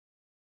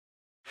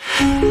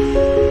Hello,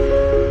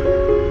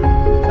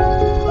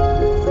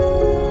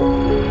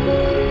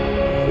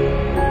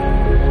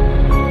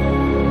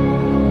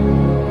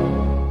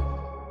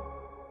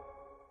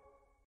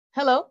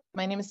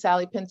 my name is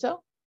Sally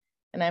Pinto,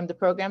 and I'm the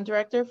program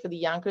director for the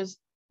Yonkers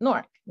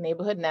NORC,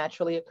 Neighborhood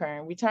Naturally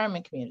Occurring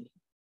Retirement Community.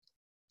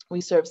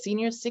 We serve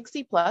seniors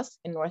 60 plus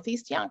in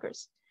Northeast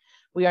Yonkers.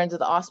 We are under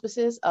the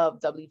auspices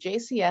of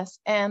WJCS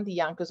and the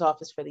Yonkers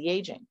Office for the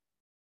Aging.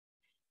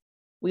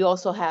 We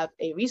also have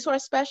a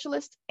resource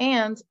specialist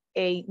and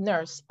a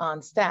nurse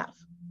on staff.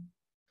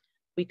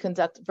 We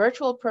conduct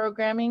virtual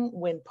programming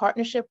in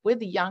partnership with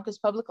the Yonkers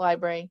Public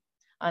Library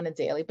on a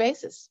daily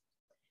basis.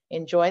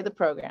 Enjoy the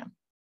program.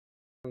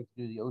 To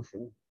do the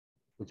ocean,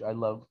 which I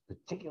love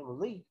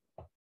particularly,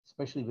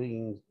 especially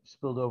being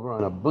spilled over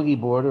on a boogie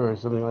board or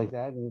something like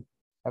that, and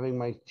having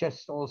my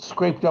chest all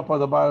scraped up on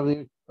the bottom of the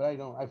ocean. But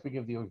I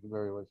forgive the ocean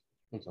very much.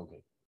 It's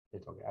okay.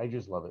 It's okay. I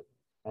just love it.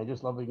 I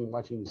just love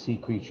watching the sea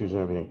creatures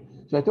and everything.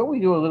 So I thought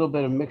we'd do a little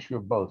bit of mixture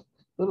of both.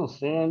 Little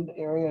sand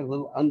area, a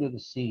little under the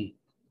sea.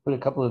 Put a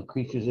couple of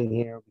creatures in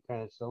here,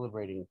 kind of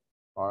celebrating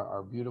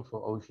our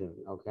beautiful ocean,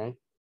 okay?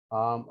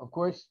 Of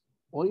course,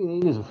 all you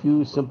need is a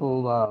few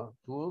simple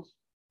tools.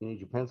 You need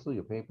your pencil,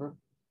 your paper,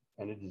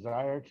 and a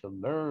desire to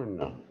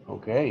learn.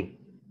 Okay,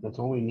 that's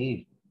all we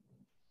need.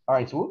 All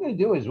right, so what we're going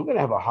to do is we're going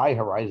to have a high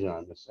horizon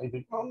on this. I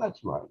think, oh,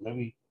 that's right.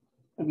 Maybe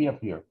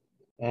up here.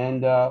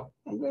 And what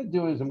I'm going to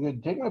do is I'm going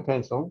to take my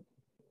pencil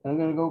and I'm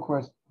going to go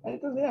across. And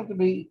it doesn't have to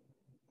be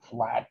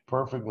flat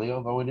perfectly,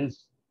 although it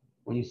is.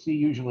 When you see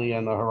usually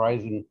on the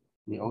horizon,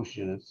 the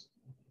ocean,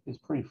 it's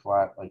pretty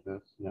flat like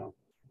this, you know,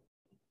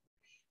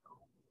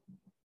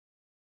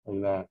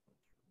 like that.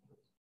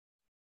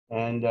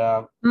 And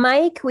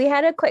Mike, we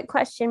had a quick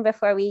question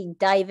before we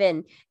dive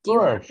in. Do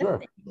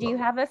you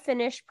have a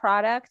finished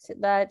product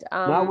that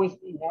not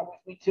with me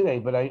today,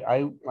 but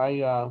I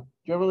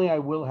generally I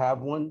will have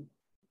one.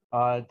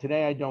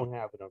 Today I don't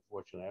have it,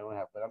 unfortunately. I don't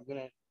have, but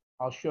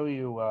I'll show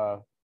you.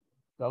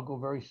 They'll go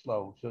very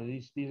slow. So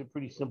these are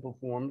pretty simple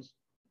forms.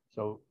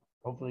 So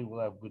hopefully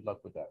we'll have good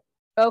luck with that.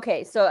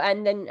 Okay, so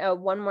and then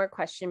one more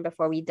question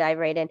before we dive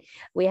right in.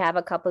 We have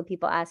a couple of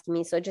people asking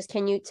me, so just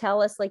can you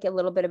tell us like a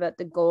little bit about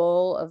the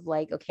goal of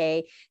like,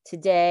 okay,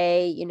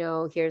 today, you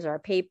know, here's our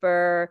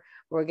paper,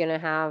 we're gonna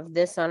have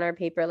this on our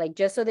paper, like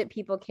just so that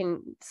people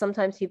can,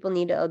 sometimes people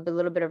need a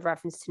little bit of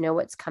reference to know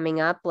what's coming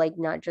up, like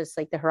not just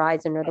like the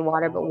horizon or the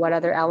water, but what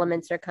other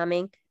elements are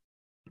coming.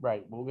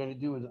 Right, what we're gonna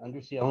do is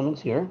undersea elements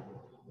here,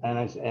 and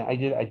I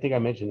think I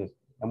mentioned this,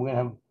 and we're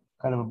gonna have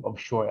kind of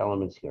shore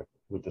elements here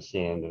with the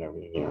sand and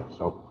everything here.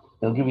 So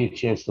it'll give you a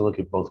chance to look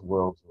at both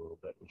worlds a little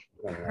bit.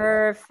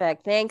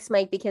 Perfect. Thanks,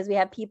 Mike, because we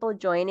have people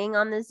joining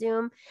on the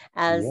Zoom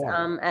as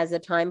the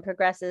time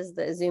progresses.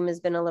 The Zoom has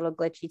been a little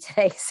glitchy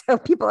today, so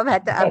people have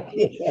had to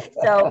update.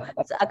 So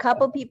a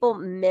couple people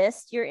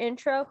missed your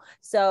intro.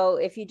 So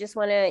if you just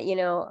want to, you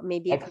know,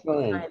 maybe a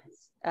couple times,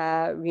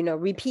 you know,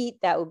 repeat,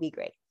 that would be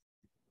great.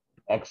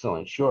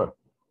 Excellent. Sure.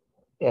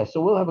 Yeah,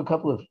 so we'll have a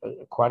couple of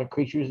aquatic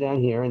creatures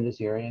down here in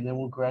this area, and then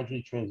we'll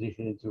gradually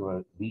transition into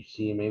a beach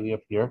scene, maybe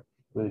up here,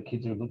 where the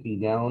kids are looking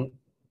down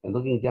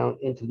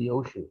into the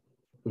ocean,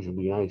 which will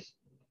be nice.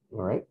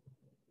 All right.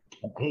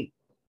 Okay,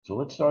 so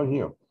let's start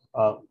here.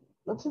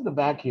 Let's in the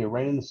back here,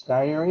 right in the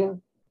sky area.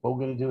 What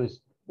we're going to do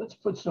is let's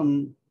put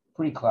some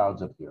pretty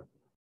clouds up here.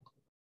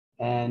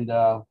 And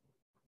I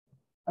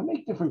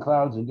make different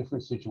clouds in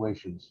different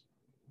situations.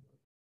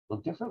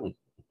 Look differently.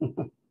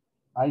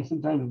 I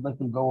sometimes let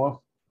them go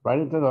off right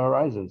into the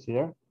horizon. See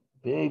there?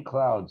 Big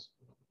clouds.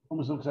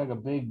 Almost looks like a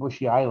big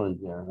bushy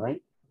island there,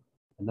 right?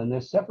 And then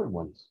there's separate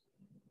ones.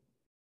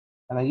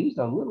 And I used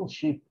a little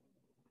shape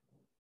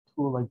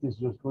tool like this,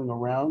 just going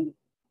around,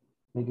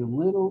 making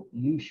little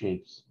U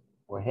shapes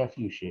or half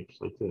U shapes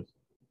like this.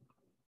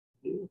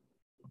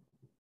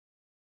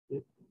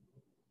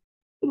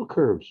 Little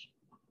curves.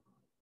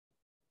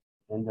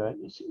 And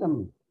you see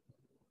them,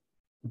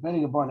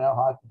 depending upon how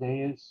hot the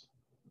day is,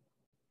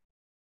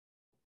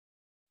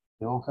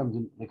 they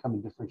come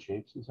in different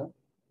shapes and stuff.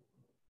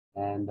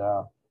 And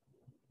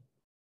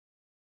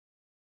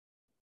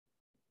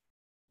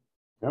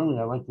generally,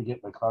 I like to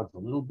get my clouds a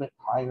little bit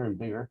higher and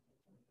bigger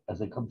as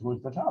they come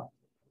towards the top.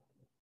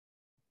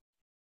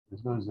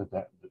 This goes at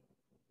that.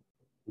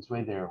 This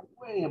way, they're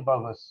way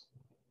above us.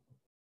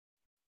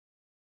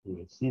 You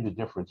can see the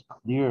difference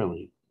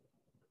clearly.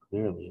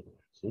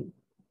 See?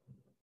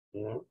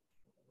 You know?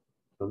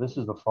 So this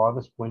is the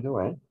farthest point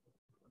away.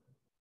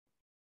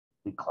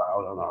 Big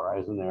cloud on the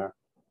horizon there,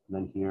 and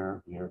then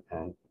here,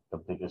 and the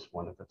biggest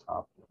one at the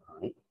top. All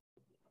right.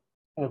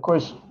 And of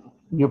course,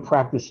 you're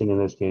practicing in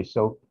this case,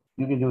 so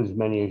you can do as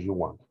many as you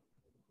want.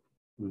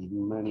 As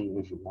many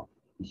as you want.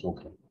 It's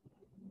okay.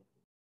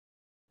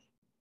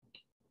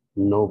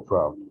 No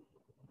problem.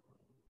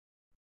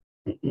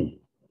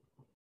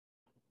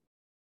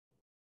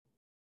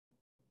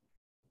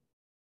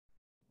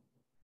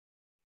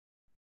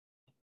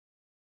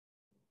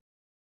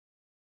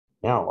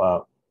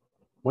 Now,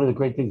 one of the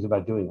great things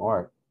about doing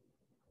art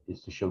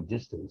is to show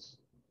distance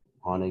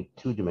on a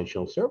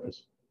two-dimensional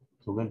surface.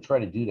 So we're going to try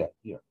to do that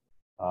here.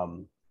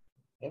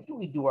 After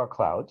we do our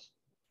clouds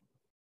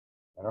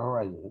at our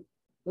horizon,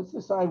 let's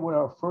decide what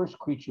our first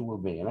creature will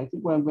be. And I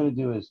think what I'm going to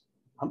do is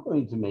I'm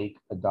going to make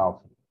a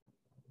dolphin.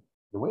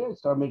 The way I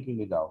start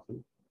making a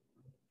dolphin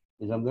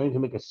is I'm going to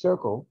make a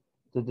circle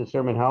to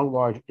determine how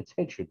large its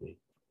head should be,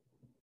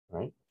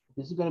 right?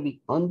 This is going to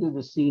be under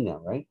the sea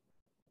now, right?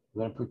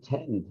 I'm going to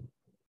pretend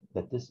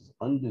that this is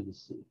under the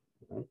sea,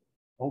 right?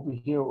 Over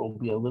here, it will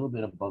be a little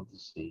bit above the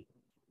sea.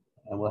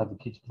 And we'll have the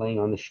kids playing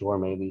on the shore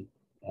maybe.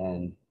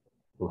 And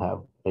we'll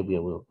have maybe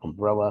a little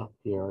umbrella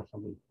here or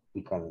something.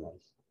 Be kind of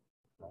nice,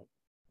 right?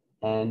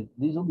 And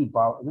this will be a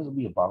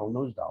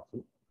bottlenose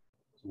dolphin.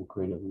 So we'll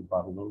create a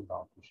bottlenose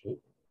dolphin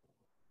shape.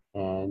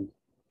 And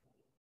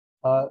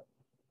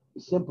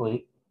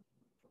simply,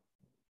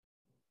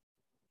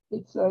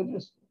 it's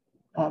just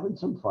having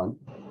some fun.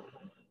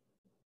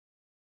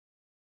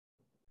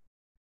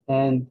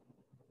 And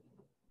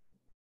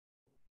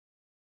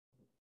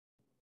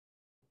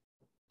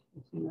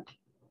see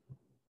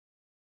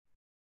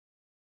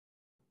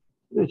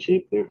that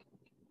shape there?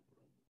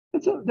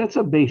 That's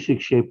a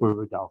basic shape of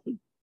a dolphin.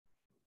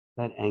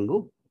 That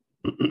angle.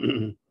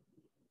 Kind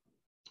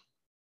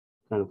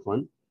of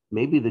fun.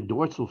 Maybe the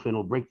dorsal fin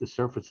will break the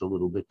surface a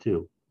little bit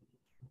too.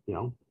 You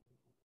know,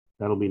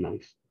 that'll be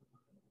nice.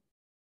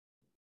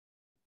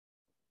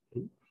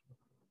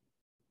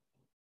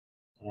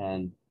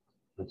 And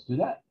let's do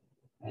that.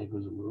 And it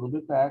goes a little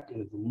bit back, and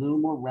it's a little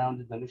more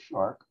rounded than a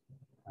shark.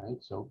 All right,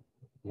 so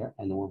here,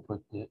 and then we'll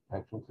put the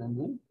pectoral fins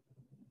in.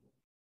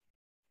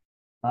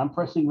 I'm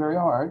pressing very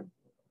hard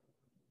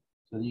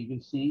so that you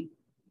can see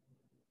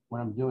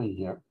what I'm doing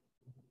here.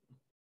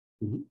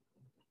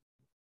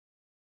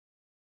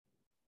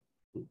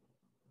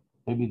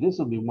 Maybe this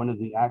will be one of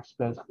the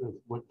aspects of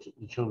what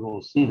the children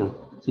will see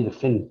the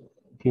fin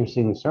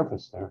piercing the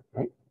surface there,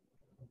 right?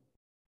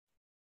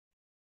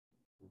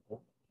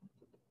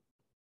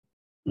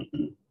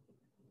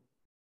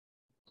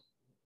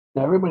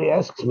 Now everybody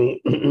asks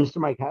me, Mr.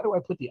 Mike, how do I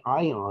put the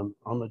eye on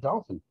the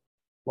dolphin?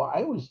 Well,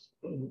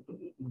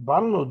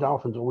 bottlenose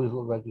dolphins always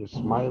look like they're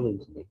smiling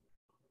to me.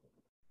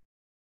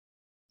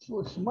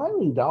 So a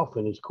smiling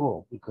dolphin is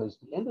cool because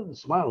the end of the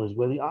smile is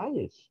where the eye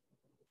is.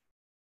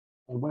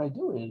 And what I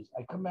do is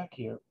I come back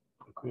here,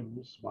 I create a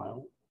little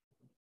smile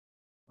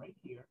right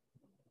here.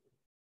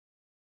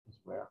 Is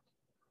where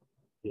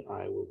the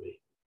eye will be.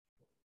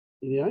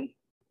 See the eye?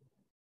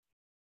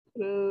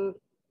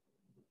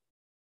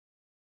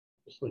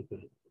 Just like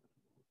that.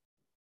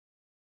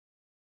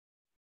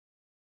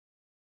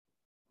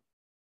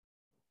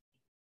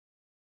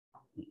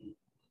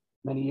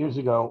 Many years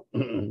ago,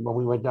 when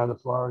we went down to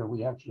Florida,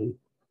 we actually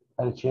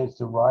had a chance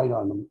to ride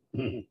on them.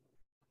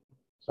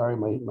 Sorry, I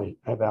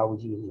have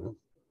allergies.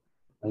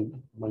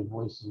 My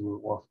voice is a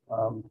little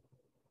off.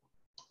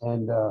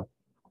 And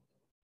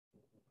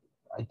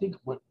I think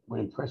what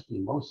impressed me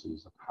mostly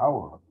is the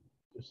power of them,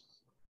 just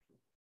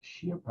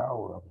sheer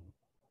power of them.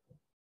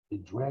 They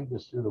dragged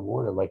us through the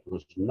water like it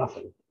was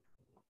nothing.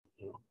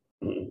 You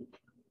know,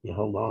 you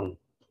held on.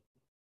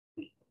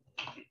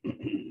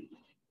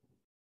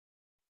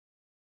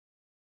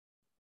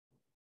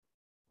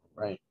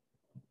 Right.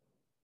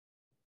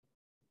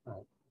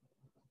 Right.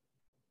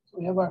 So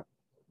we have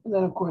and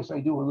then of course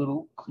I do a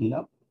little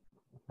cleanup.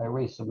 I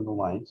erase some of the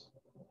lines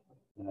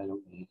that I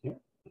don't need here,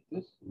 like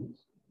this.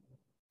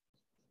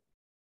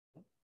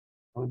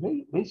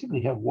 We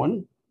basically have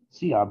one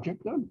sea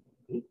object done,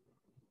 okay?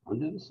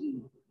 Under the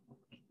sea.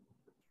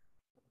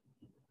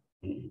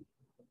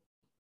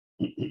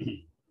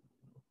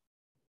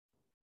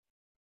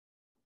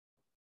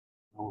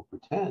 I'll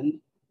pretend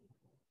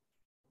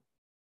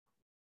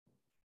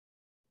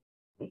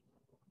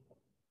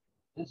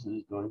this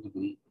is going to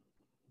be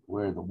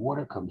where the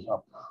water comes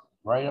up,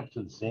 right up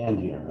to the sand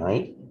here,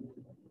 right?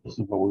 This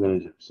is what we're going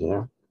to do. See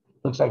there?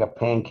 Looks like a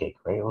pancake,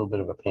 right? A little bit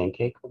of a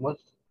pancake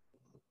almost.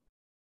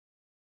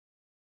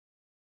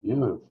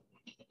 Beautiful.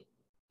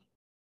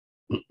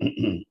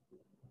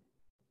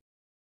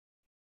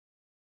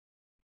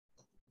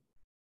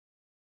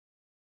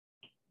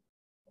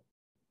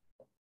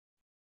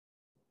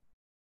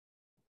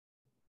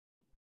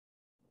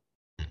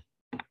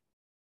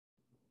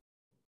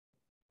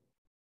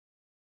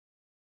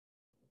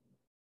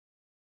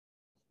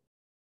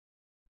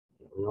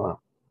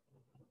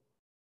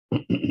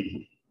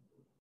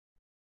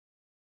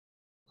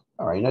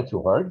 All right, not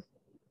too hard.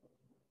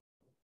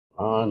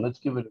 Let's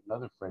give it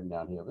another friend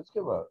down here. Let's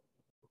give a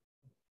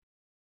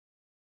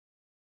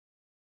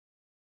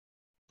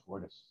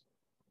tortoise.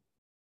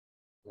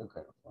 They're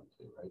kind of fun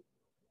too, right?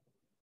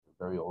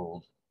 They're very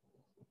old.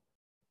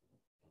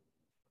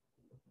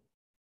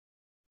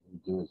 What you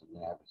do is you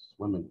have a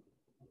swimming.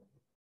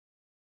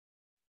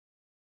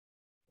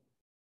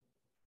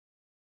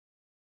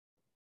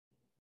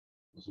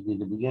 This will be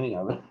the beginning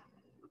of it.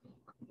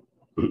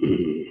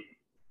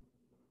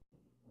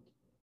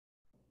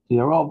 See,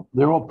 they're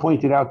all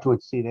pointed out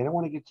towards sea. They don't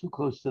want to get too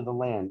close to the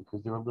land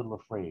because they're a little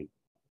afraid.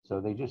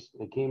 So they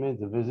came in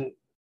to visit,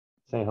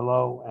 say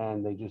hello,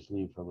 and they just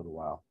leave for a little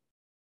while.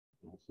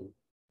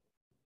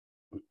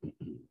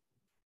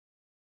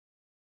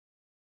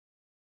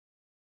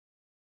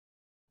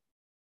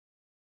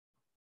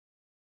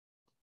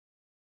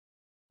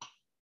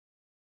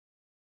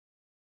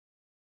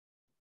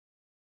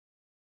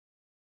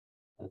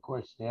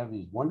 course, they have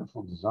these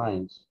wonderful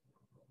designs,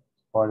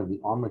 part of the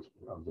armor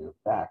of their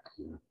back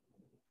here,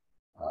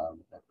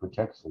 that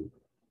protects them.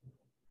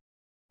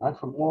 Not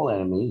from all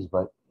enemies,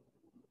 but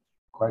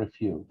quite a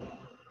few.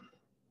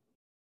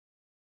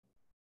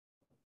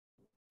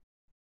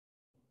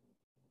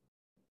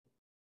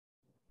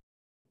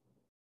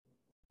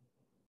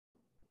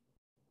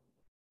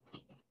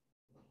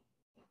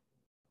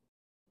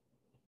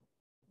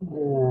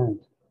 And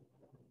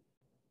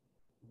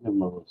give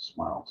them a little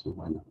smile too,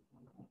 why not?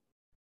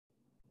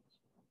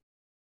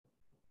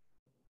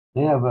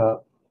 They have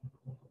a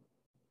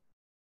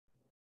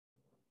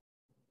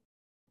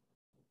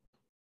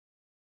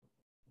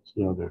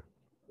they're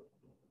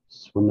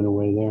swimming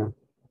away there.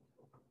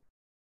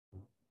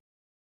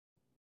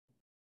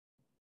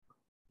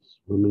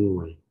 Swimming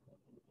away.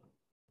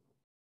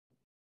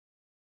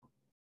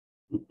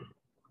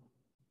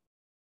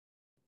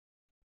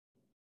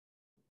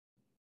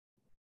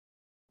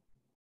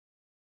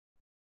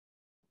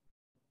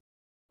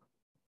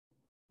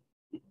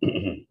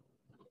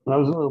 When I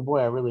was a little boy,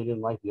 I really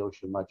didn't like the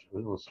ocean much. I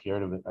was a little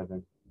scared of it, I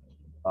think.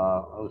 I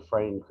was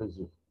frightened because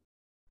of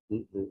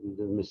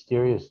the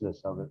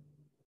mysteriousness of it.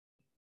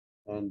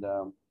 And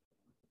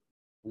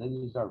then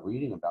you start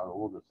reading about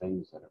all the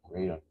things that are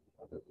great on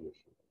the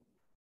ocean.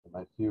 And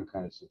my fear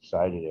kind of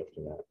subsided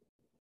after that.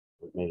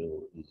 It made it a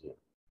little easier.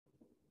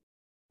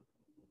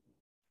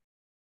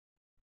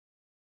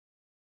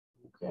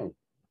 Okay.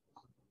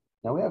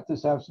 Now we have to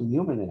have some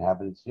human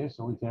inhabitants here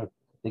so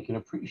they can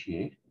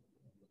appreciate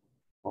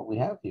what we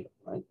have here,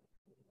 right?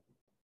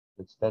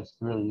 That's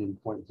really the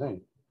important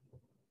thing.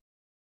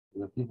 You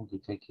know, people can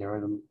take care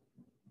of them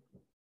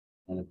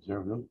and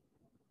observe them.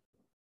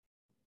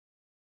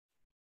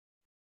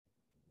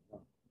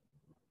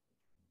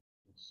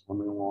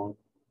 Swimming along.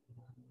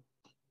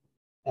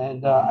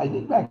 And I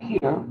think back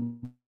here,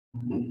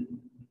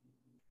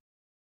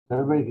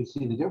 everybody can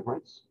see the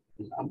difference.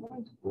 I'm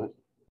going to put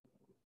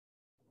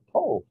a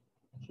pole.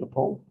 A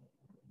pole.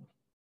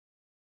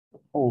 A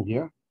pole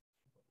here.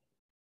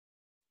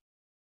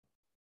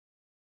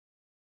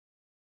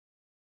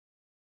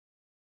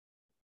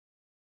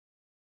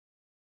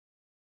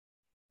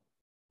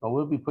 But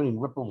we'll be putting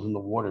ripples in the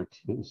water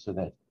too, so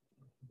that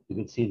you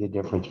can see the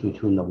difference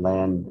between the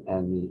land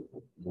and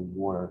the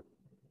water.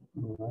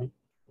 All right.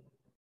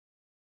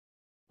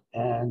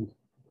 And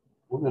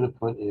we're going to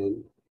put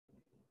in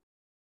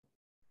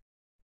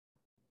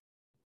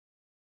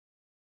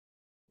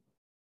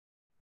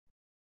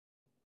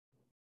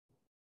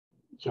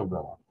each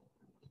umbrella.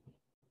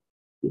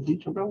 Is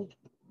each umbrella?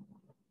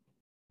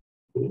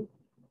 Okay.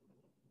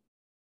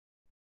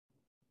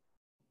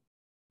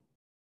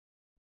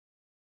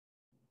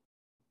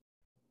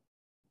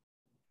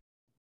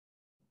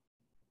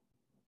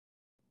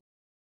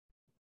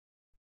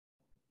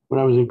 When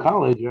I was in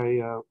college,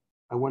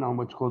 I went on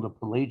what's called a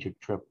pelagic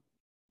trip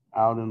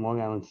out in Long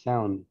Island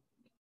Sound,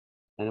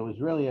 and it was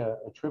really a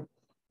trip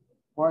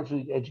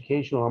largely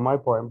educational on my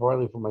part and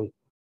partly for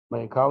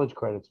my college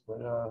credits.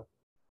 But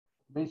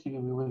basically,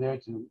 we were there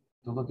to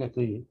look at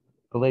the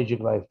pelagic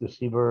life, the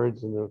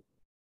seabirds and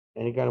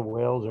any kind of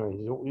whales or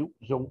anything.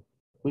 So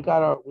we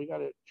got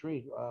a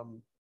treat.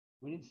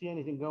 We didn't see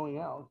anything going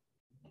out,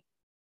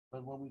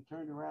 but when we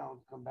turned around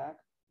to come back,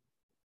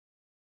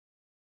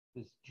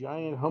 this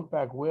giant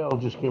humpback whale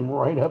just came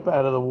right up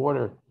out of the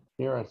water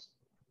near us.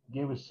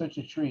 Gave us such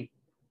a treat.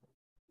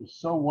 It was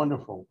so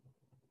wonderful.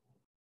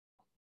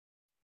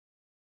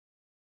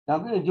 Now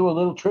I'm going to do a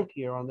little trick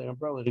here on the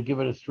umbrella to give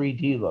it a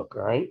 3D look,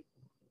 all right?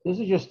 This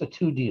is just a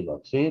 2D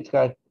look. See, it's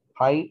got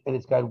height and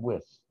it's got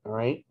width, all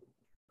right?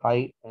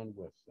 Height and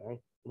width, all right?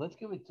 Let's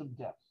give it some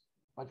depth.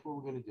 Watch what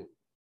we're going to do.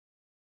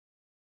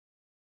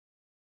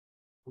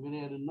 We're going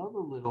to add another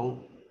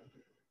little.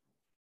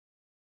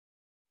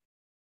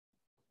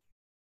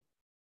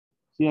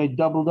 See, I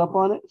doubled up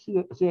on it.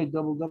 See, I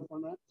doubled up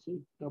on that. See,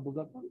 doubled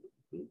up on it.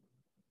 See?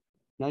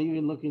 Now you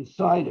can look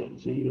inside it.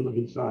 See, you can look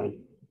inside.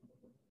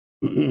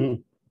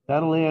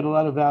 That'll add a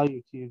lot of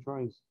value to your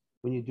drawings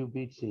when you do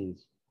beach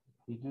scenes.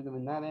 You do them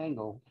in that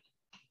angle,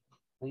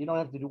 and you don't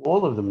have to do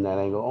all of them in that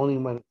angle, only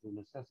when it's a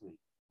necessity.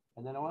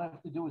 And then all I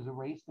have to do is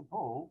erase the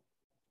pole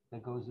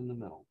that goes in the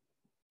middle.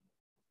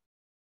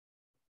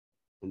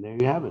 And there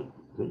you have it.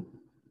 See?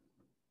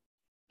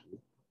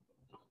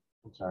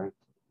 I'm sorry.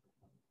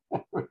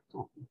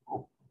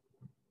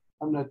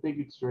 I'm not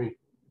thinking straight.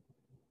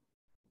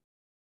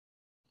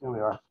 There we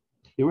are.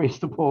 Erase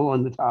the pole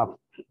on the top.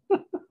 There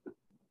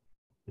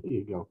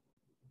you go.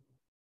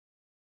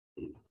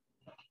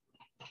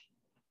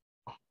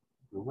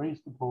 Erase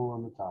the pole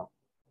on the top.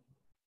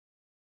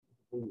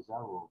 Things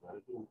out a little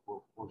better. Do it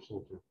for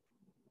center.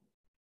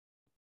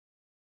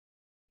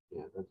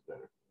 Yeah, that's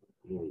better.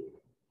 There you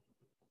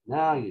go.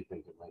 Now you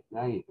think it, Mike.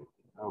 Now you think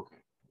it. Okay.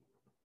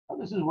 Now,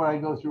 this is what I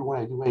go through when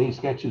I do any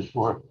sketches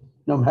for,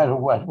 no matter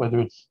what, whether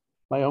it's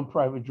my own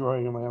private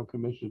drawing or my own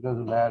commission, it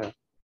doesn't matter.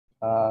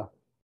 And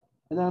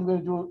then I'm going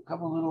to do a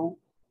couple little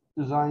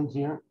designs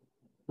here,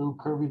 little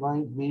curvy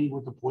lines meeting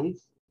with the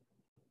points.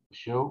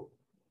 Show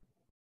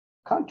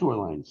contour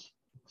lines.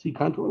 See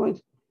contour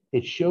lines?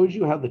 it shows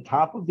you how the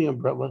top of the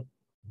umbrella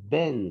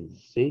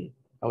bends. See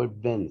how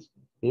it bends?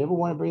 You never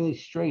want to bring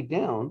these straight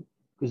down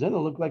because then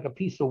it'll look like a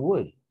piece of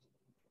wood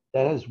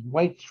that has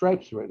white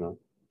stripes right now.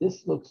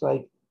 This looks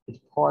like it's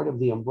part of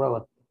the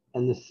umbrella,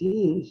 and the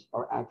seams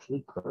are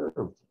actually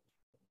curved.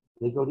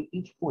 They go to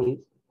each point.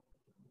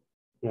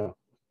 Yeah,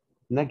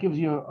 and that gives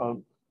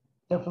you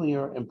definitely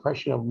your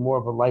impression of more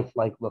of a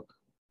lifelike look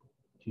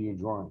to your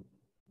drawing.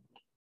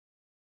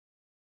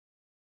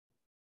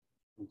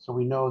 And so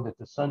we know that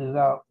the sun is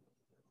out.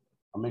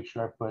 I'll make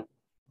sure I put,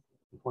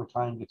 before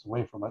time gets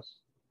away from us,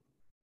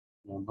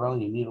 the umbrella,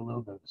 you need a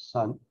little bit of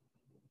sun.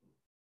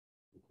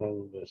 Okay, a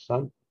little bit of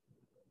sun,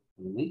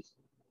 release.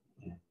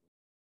 Yeah.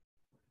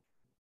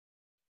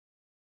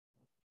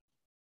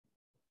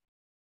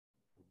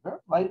 Very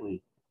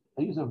lightly.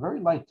 I use a very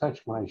light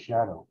touch when I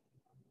shadow.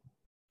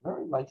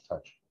 Very light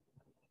touch.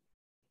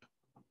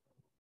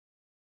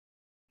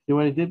 See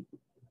what I did?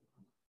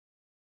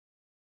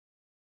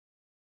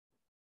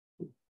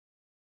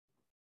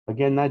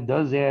 Again, that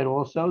does add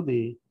also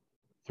the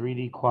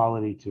 3D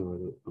quality to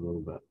it a little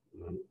bit.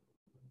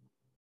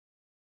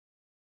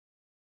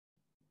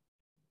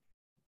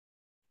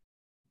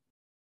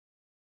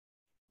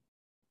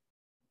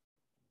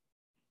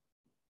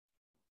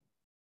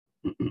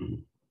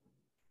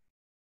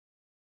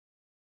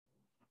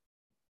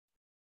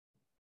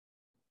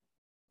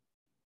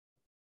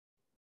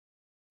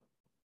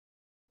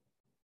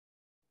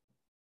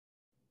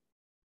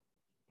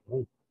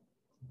 So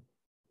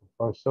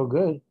far, so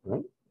good,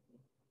 right?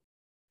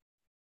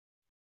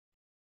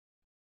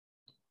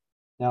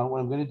 Now, what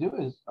I'm going to do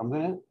is I'm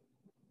going to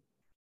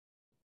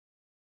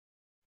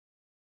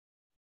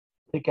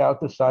pick out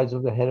the size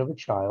of the head of a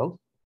child.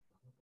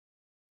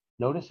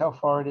 Notice how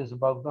far it is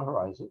above the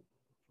horizon.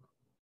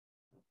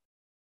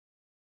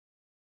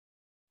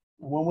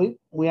 When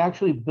we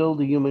actually build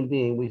a human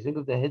being, we think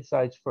of the head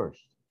size first,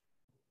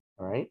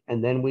 all right?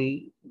 And then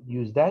we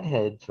use that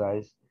head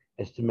size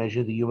as to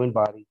measure the human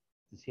body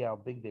to see how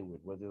big they would,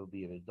 whether it'll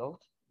be an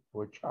adult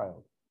or a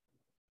child.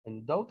 An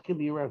adult can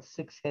be around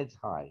 6 heads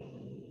high,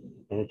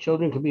 and the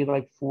children can be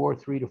like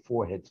 3 to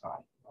 4 heads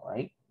high, all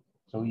right?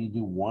 So you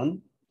do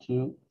 1,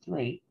 2,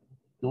 3.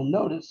 You'll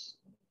notice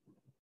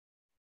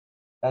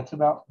that's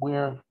about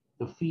where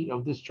the feet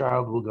of this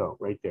child will go,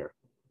 right there.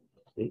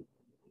 See?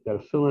 You got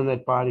to fill in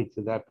that body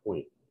to that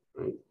point,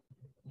 right?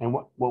 And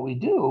what we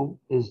do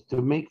is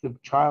to make the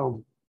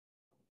child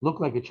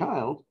look like a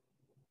child,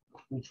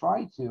 we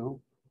try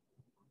to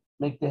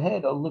make the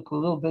head look a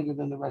little bigger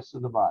than the rest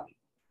of the body.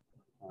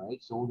 All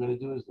right, so what we're going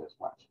to do is this,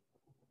 watch.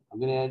 I'm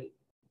going to add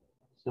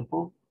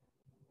simple.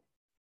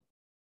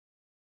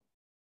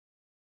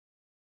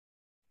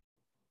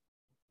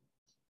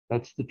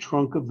 That's the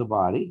trunk of the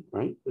body,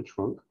 right? The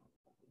trunk.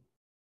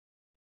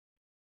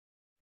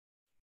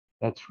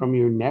 That's from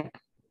your neck,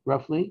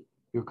 roughly,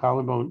 your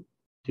collarbone,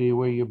 to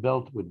where your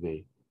belt would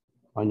be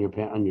on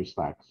your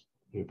slacks,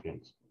 your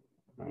pants,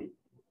 right?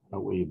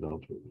 About where your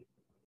belt would be.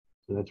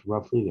 So that's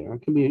roughly there.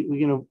 It can be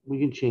we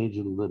can change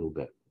it a little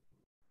bit.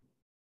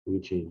 We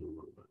can change it a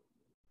little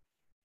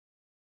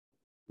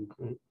bit.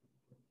 Okay.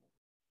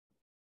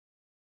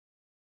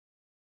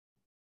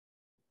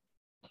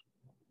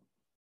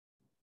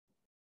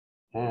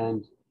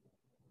 And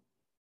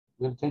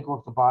I'm going to take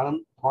off the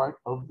bottom part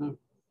of the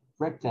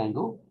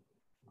rectangle.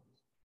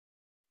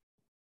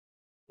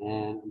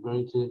 And I'm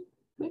going to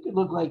make it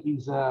look like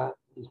he's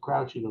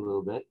crouching a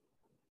little bit.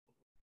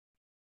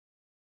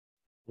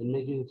 And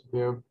making it a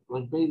pair of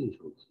like bathing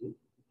trunks. See?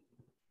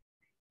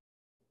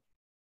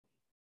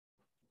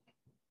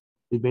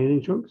 The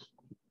bathing trunks?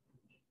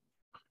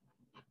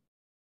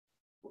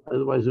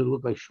 Otherwise, it would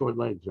look like short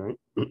legs, right?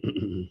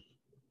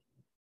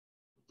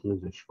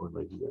 There's a short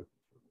legs there.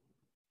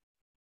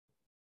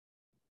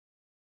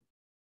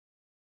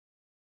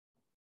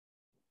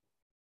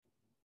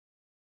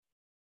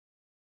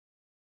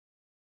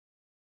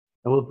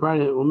 And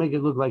we'll make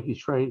it look like he's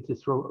trying to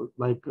throw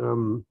like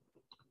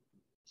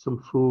some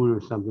food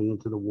or something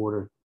into the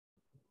water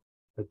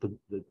that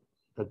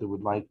they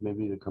would like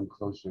maybe to come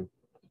closer.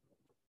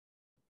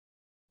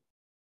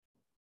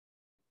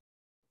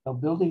 Now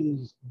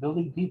building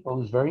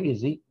people is very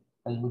easy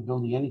as we're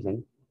building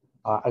anything.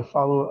 I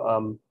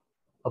follow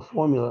a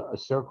formula: a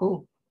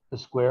circle, a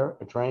square,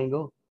 a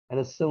triangle, and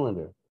a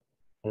cylinder.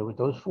 And with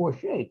those 4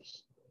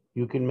 shapes,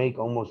 you can make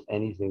almost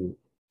anything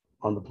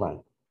on the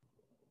planet.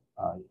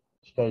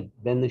 Just got to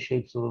bend the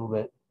shapes a little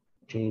bit,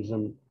 change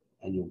them,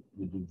 and you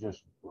do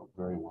just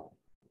very well.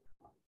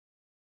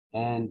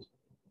 And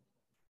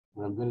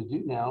what I'm going to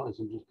do now is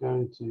I'm just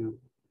going to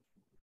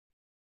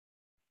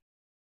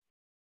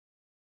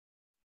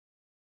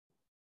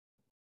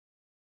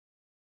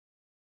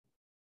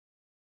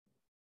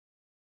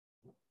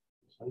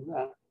just like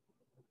that,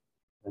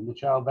 bend the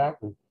child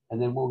backward.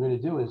 And then what we're going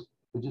to do is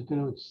we're just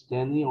going to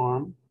extend the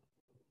arm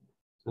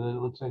so that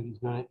it looks like he's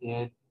going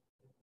to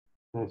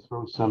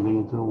throw something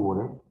into the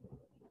water.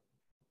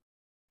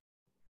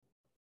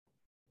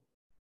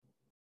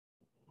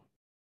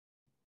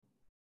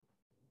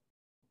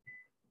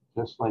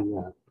 Just like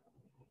that.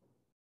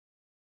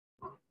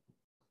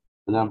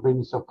 And I'll bring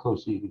this up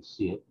close so you can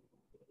see it.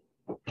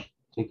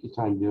 Take your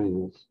time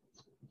doing this.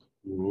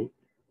 All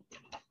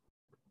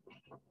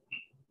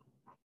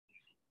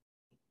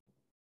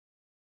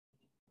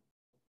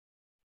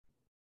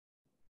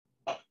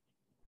right.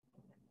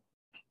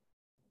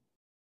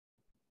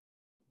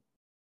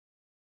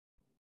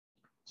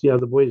 See how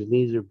the boy's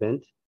knees are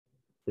bent?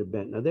 They're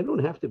bent. Now, they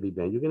don't have to be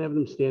bent. You can have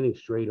them standing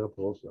straight up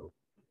also.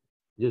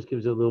 It just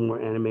gives a little more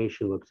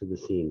animation look to the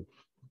scene,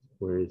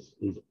 where he's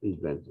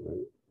bent,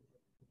 right?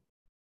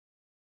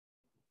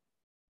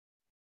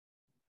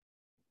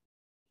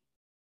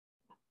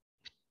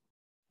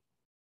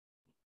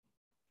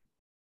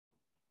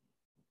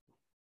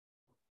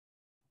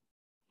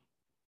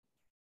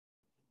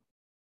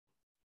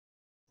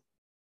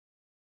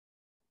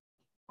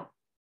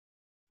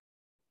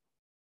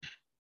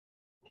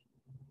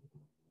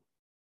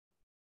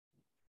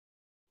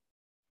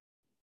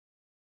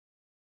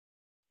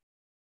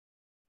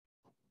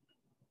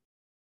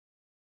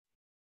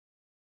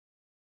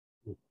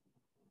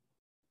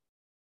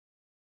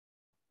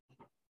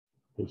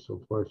 Okay,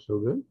 so far, so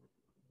good.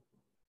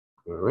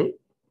 All right.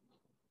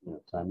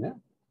 Time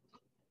now.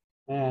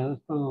 And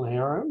let's put a little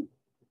hair on.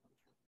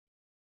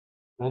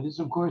 Now, this,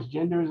 of course,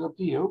 gender is up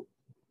to you.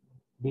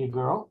 Be a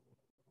girl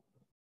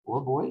or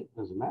a boy,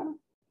 doesn't matter.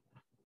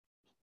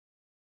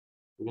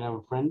 You're going to have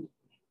a friend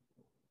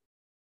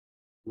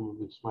with a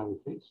big smiley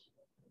face.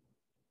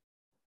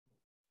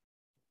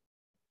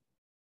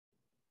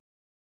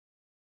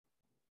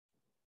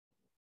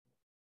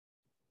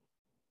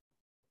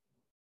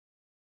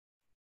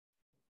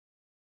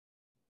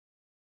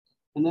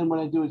 And then what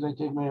I do is I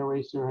take my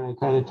eraser and I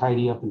kind of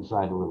tidy up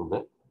inside a little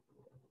bit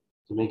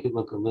to make it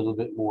look a little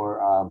bit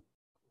more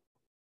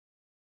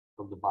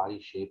of the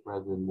body shape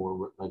rather than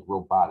more like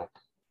robotic.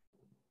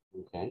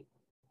 Okay.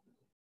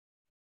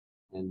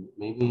 And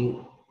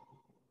maybe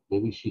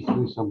she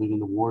threw something in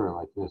the water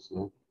like this.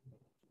 Yeah?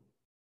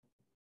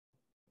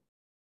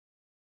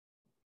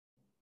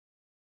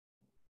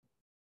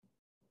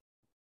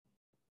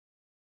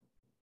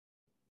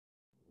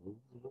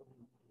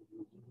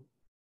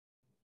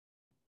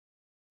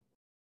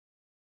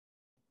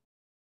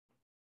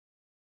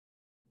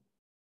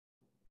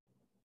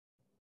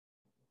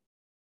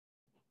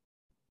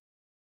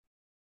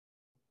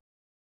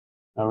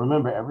 Now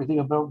remember, everything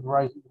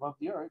rising above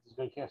the earth is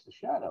going to cast a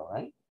shadow,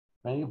 right?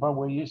 Depending upon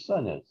where your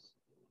sun is.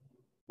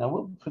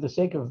 Now, for the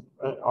sake of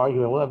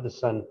argument, we'll have the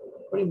sun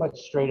pretty much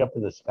straight up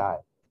in the sky.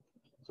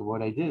 So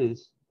what I did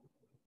is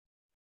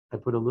I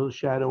put a little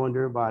shadow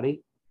under her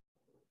body,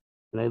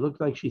 and I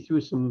looked like she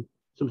threw some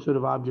sort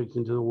of objects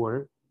into the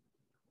water.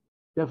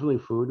 Definitely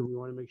food. We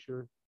want to make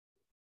sure.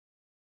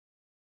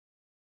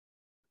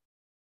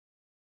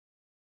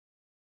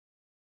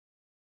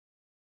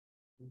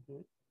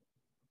 Okay.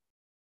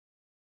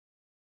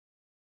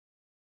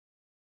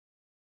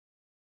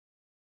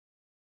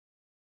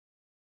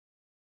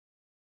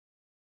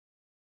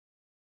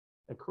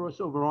 A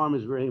crossover arm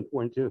is very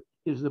important too.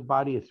 Gives the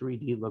body a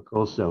 3D look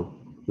also.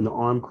 When the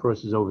arm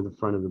crosses over the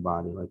front of the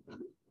body, like that.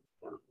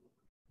 Yeah.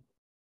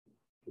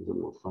 Gives it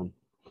more fun.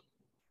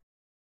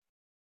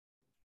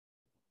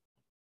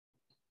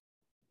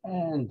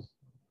 And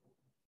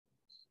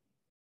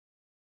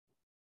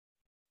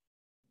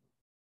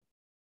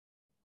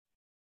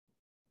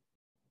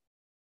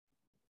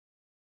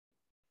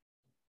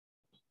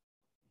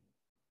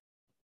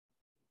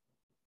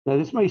now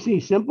this may seem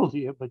simple to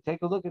you, but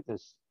take a look at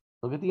this.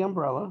 Look at the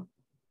umbrella.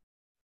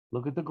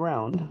 Look at the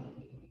ground.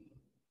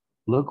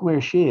 Look where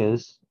she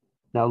is.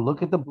 Now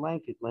look at the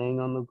blanket laying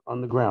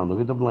on the ground. Look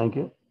at the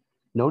blanket.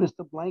 Notice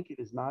the blanket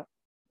is not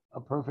a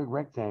perfect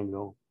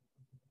rectangle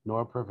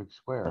nor a perfect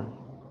square.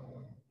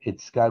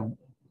 It's got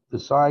the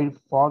side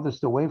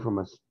farthest away from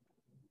us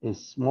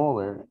is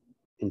smaller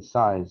in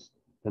size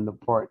than the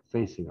part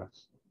facing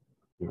us.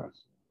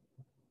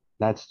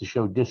 That's to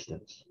show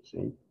distance.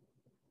 See,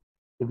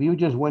 if you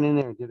just went in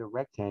there and did a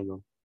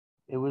rectangle,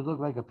 it would look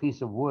like a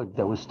piece of wood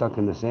that was stuck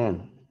in the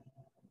sand,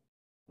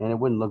 and it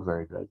wouldn't look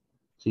very good.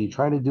 So you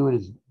try to do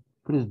it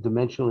put as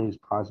dimensionally as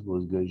possible,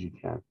 as good as you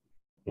can.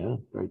 Yeah,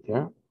 right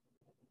there.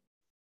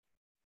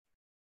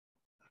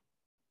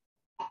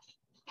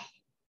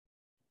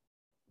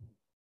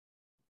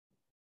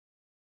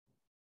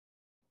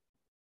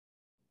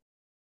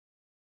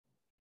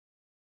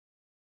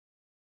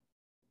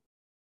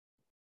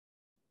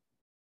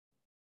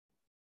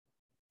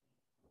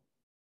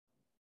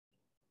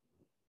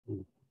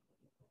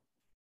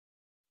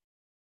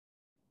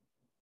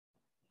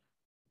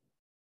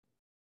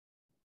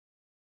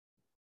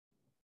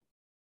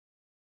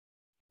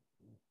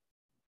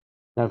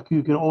 Now,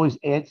 you can always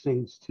add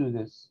things to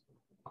this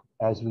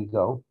as we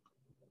go.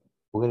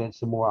 We're going to add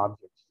some more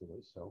objects to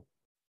this, so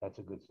that's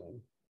a good thing.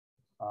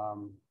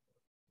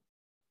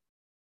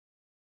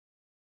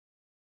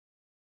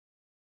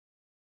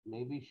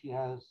 Maybe she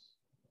has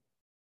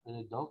an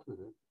adult with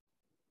her.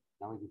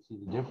 Now we can see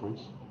the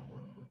difference.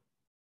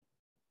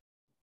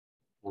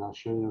 And I'll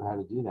show you how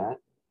to do that.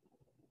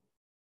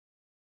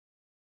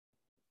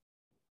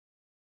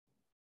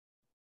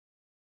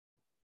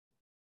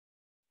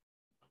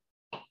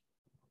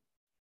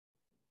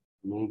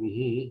 Maybe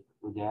he,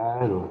 or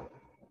dad, or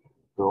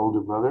the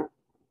older brother,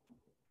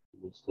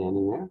 was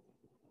standing there.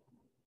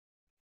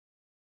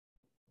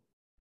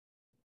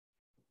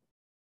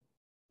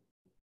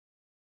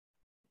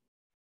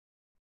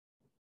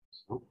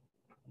 So,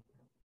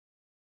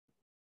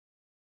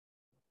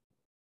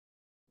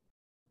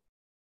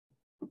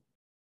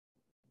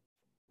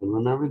 and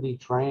remember the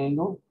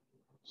triangle,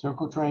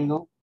 circle,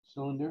 triangle,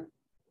 cylinder,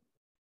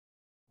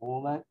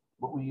 all that,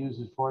 what we use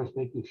as far as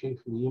making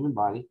shapes for the human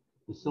body.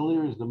 The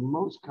cylinder is the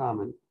most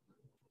common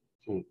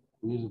shape.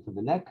 We use it for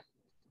the neck,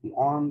 the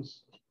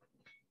arms,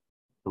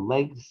 the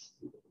legs,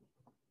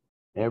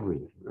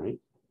 everything, right?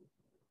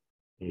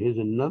 Here's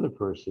another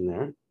person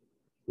there,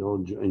 they're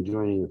all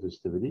enjoying the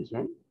festivities,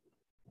 right?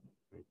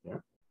 Right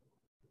there.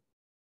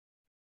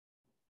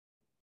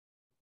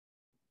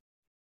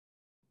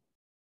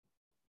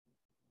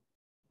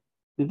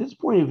 This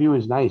point of view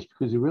is nice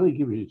because it really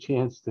gives you a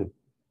chance to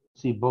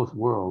see both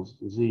worlds,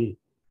 to see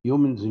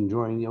humans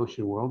enjoying the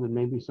ocean world and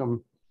maybe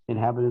some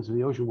inhabitants of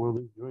the ocean world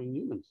enjoying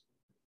humans.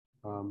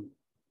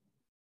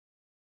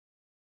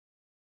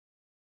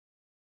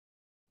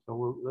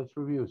 So let's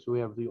review. So we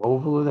have the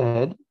oval of the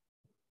head,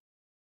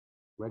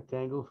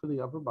 rectangle for the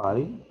upper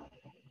body,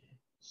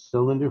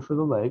 cylinder for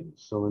the leg,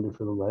 cylinder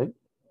for the leg,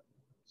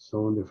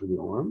 cylinder for the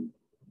arm.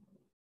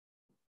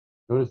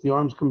 Notice the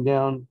arms come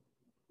down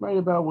right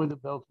about where the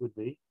belt would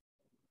be.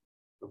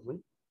 Lovely.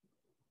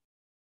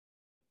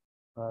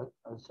 A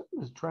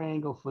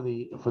triangle for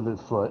the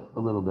foot a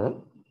little bit,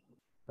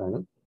 kind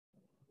of.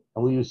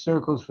 And we use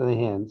circles for the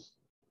hands,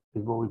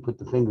 is what we put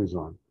the fingers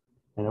on.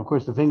 And of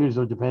course, the fingers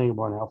are depending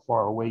upon how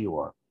far away you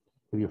are.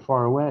 If you're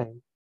far away,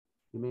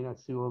 you may not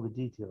see all the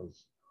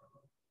details.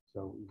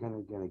 So you're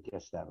gonna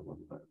guess that a little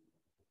bit.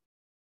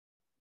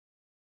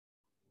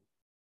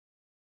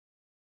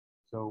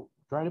 So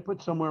try to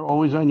put somewhere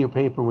always on your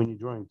paper when you're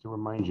drawing to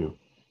remind you.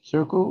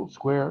 Circle,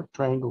 square,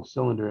 triangle,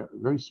 cylinder,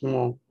 very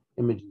small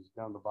images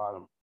down the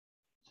bottom.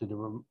 So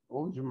to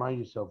always remind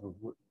yourself of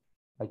what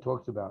I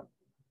talked about.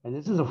 And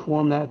this is a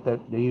format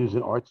that they use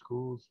in art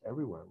schools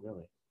everywhere,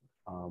 really.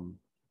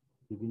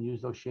 You can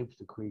use those shapes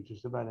to create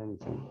just about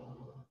anything.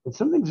 But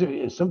some things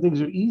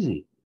are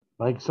easy.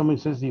 Like someone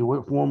says to you,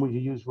 what form would you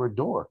use for a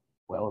door?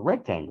 Well, a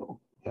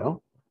rectangle,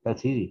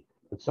 that's easy.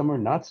 But some are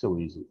not so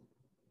easy.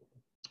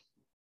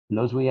 And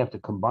those we have to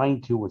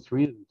combine 2 or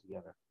 3 of them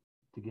together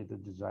to get the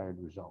desired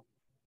result.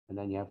 And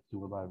then you have to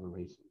do a lot of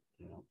erasing.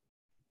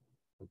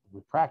 But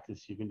with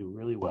practice, you can do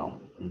really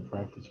well. In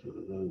practice, you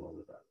can do really well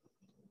with that.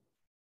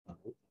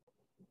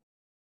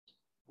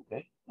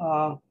 Okay.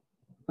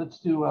 Let's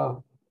do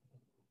our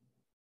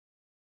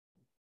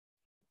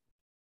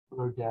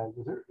dad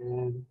with her,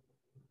 and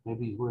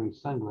maybe he's wearing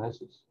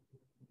sunglasses.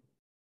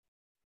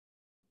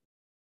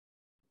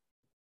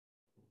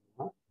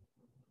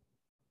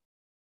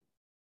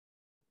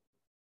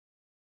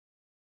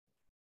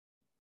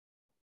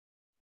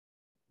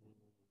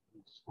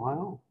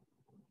 Smile.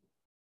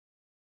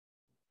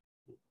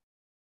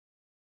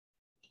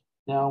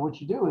 Now, what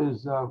you do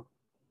is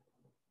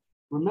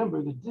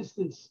remember the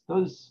distance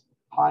does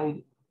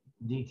hide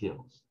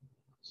details.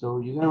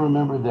 So you're going to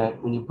remember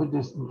that when you put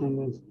this in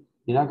things,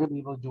 you're not going to be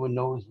able to do a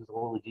nose with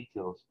all the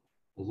details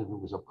as if it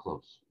was up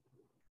close.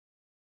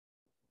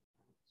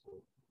 So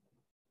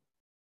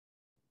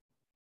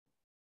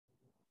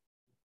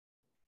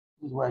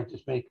this is where I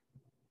just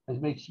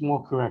make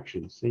small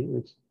corrections. See,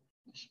 it's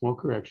small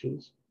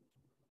corrections.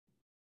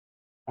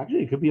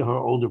 Actually, it could be her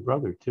older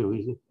brother too.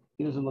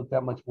 He doesn't look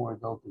that much more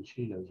adult than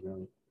she does,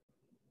 really.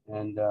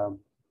 And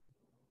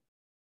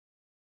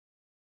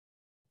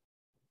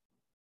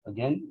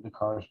again, the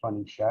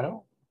corresponding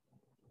shadow.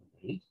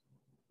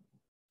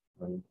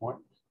 Very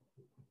important.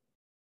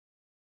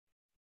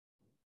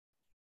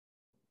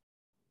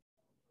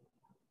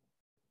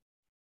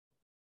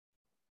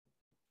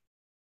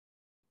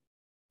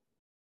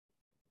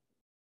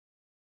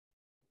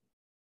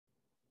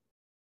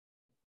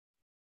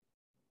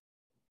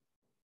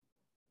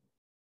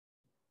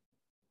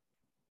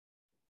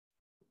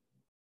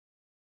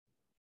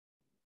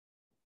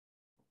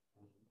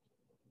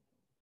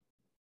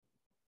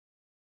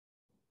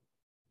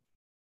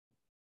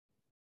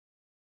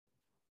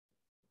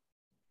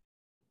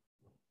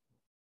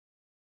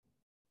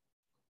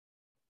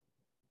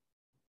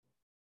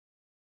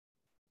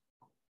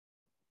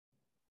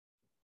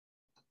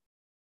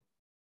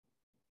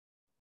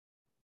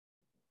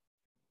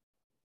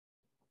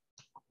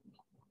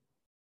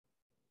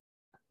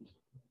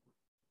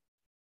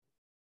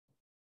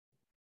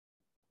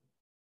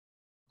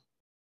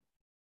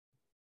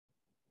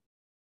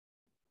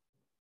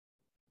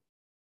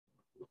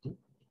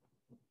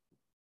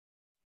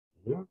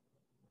 Yeah.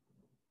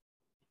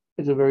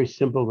 It's a very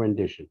simple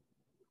rendition.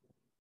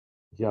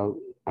 See how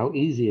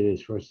easy it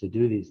is for us to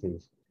do these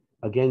things.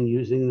 Again,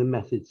 using the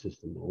method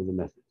system, all the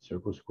methods,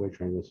 circle, square,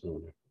 triangle,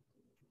 cylinder,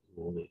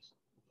 all these.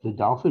 The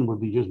dolphin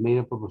would be just made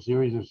up of a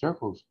series of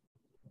circles.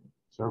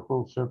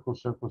 Circle, circle,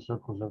 circle,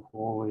 circle, circle,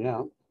 all the way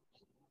out.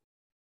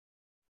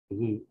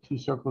 Maybe 2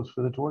 circles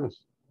for the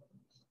tortoise.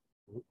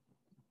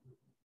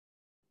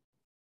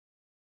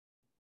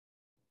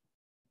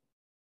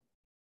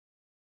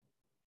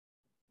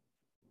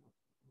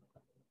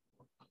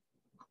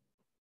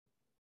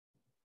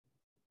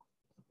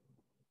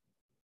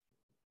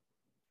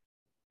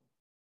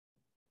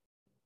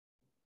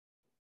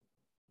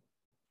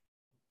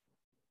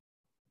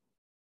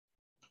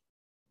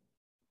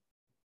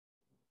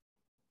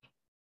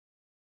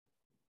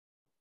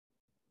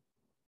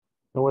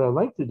 Now what I'd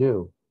like to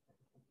do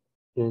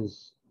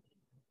is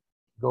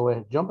go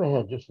ahead, jump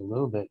ahead just a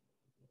little bit.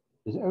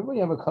 Does everybody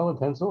have a colored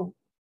pencil?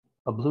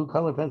 A blue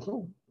colored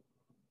pencil?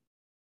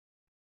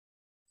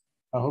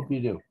 I hope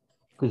you do.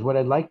 Because what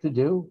I'd like to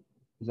do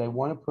is I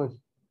want to put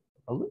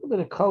a little bit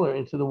of color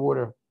into the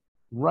water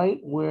right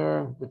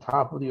where the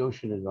top of the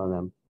ocean is on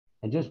them.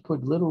 And just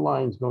put little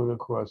lines going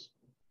across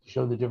to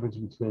show the difference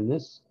between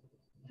this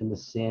and the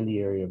sandy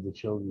area of the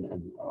children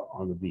and,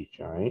 on the beach,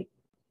 all right?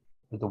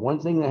 But the one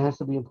thing that has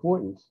to be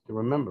important to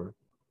remember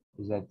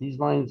is that these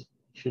lines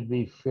should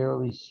be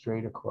fairly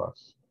straight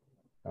across,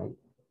 right?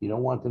 You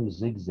don't want them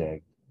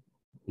zigzag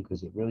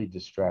because it really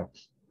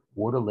distracts.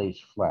 Water lays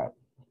flat.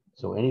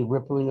 So any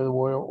rippling of the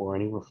water or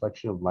any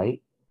reflection of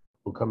light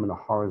will come in a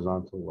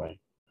horizontal way,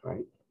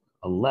 right?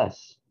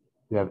 Unless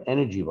you have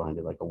energy behind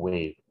it, like a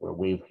wave, where a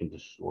wave can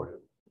distort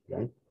it,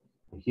 okay?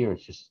 And here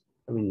it's just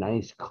a very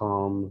nice,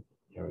 calm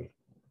area.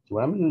 So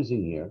what I'm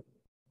using here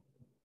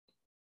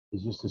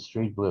is just a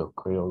straight blue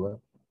Crayola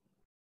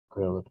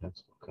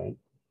pencil, okay?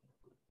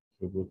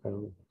 Straight blue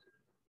Crayola.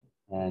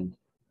 And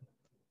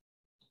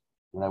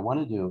what I want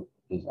to do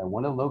is I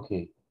want to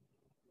locate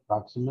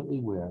approximately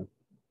where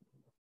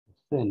the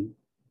fin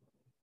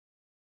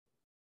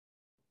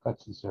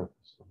cuts the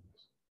surface.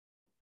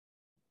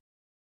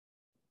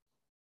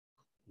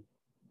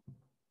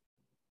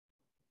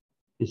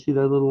 You see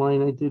that little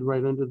line I did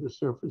right under the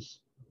surface,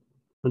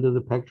 under the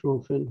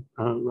pectoral fin,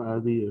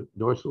 the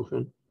dorsal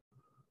fin?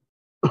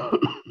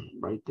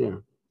 Right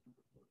there.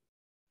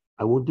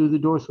 I won't do the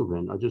dorsal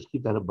fin. I'll just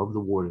keep that above the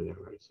water there,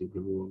 right? See,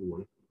 give it a little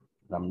water.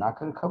 But I'm not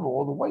going to cover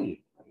all the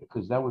way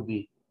because that would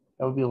be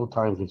a little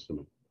time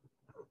consuming.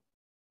 What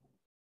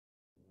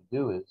I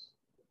do is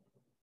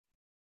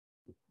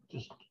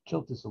just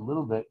tilt this a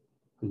little bit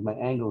because my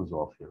angle is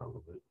off here a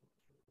little bit.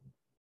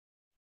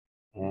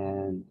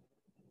 And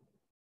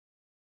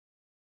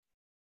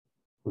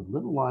put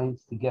little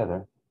lines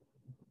together.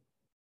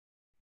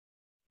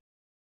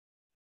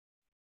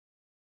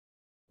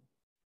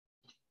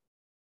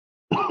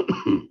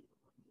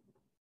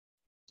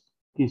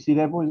 Do you see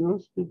that, boys and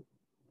girls?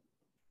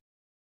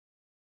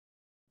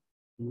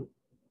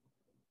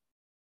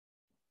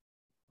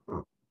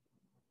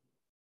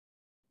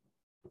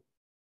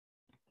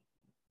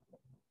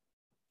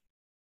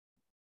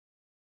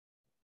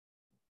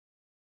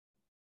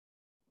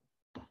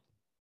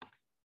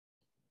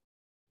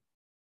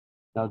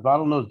 Now,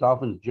 bottlenose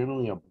dolphins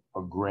generally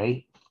are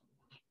gray.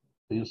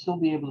 So you'll still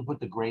be able to put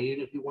the gray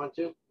in if you want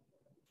to,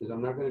 because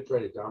I'm not going to try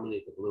to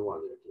dominate the blue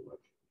on there too much.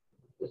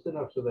 Just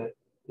enough so that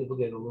people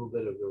get a little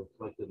bit of the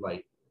reflected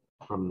light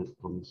from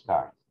the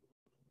sky.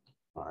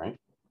 All right.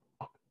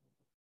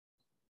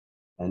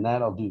 And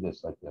that I'll do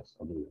this like this.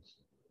 I'll do this.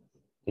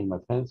 Take my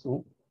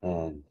pencil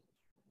and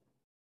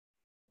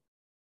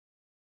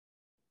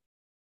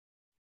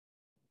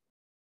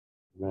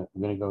I'm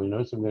going to go, you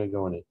notice I'm going to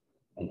go in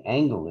an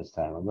angle this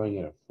time. I'm going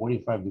at a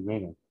 45-degree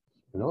angle.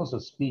 It also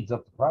speeds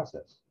up the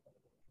process.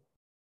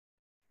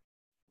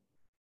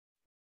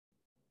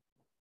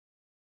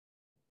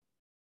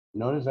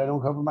 Notice I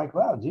don't cover my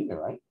clouds either,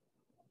 right?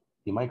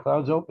 Keep my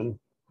clouds open.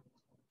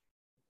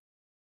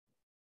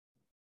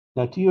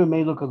 Now to you, it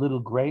may look a little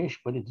grayish,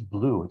 but it's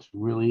blue. It's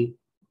really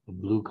a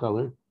blue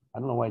color. I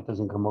don't know why it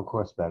doesn't come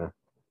across better,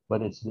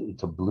 but it's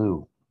a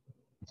blue.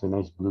 It's a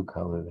nice blue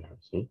color there,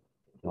 see?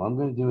 Now what I'm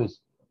going to do is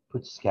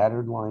put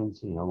scattered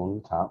lines,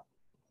 along the top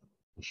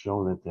to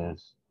show that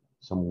there's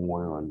some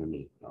water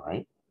underneath, all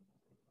right?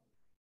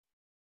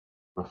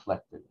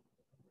 Reflected.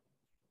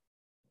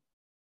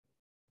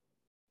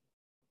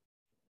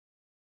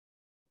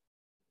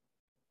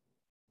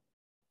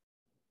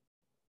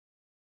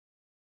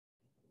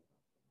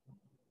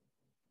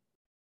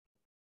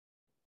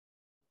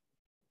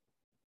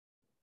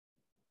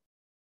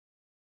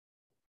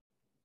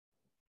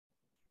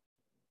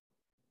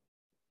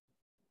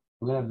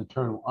 We're going to have the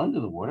turtle under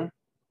the water,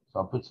 so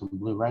I'll put some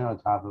blue right on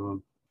top of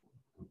him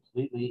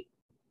completely.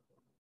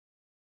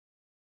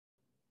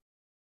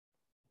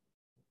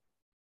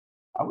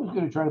 I was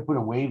going to try to put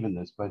a wave in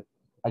this, but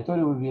I thought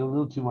it would be a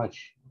little too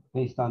much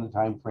based on the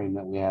time frame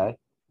that we had.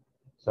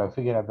 So I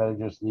figured I better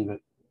just leave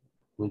it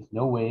with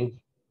no wave.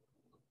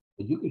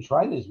 But you could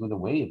try this with a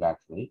wave,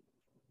 actually.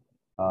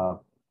 Put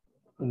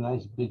a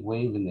nice big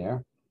wave in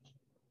there.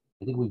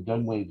 I think we've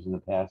done waves in the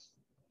past.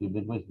 If you've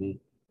been with me,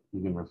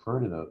 you can refer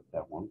to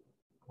that one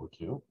or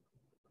two.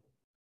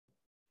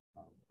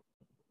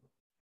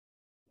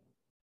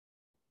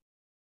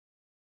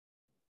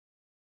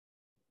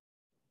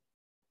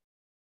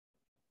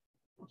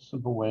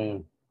 Simple way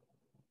of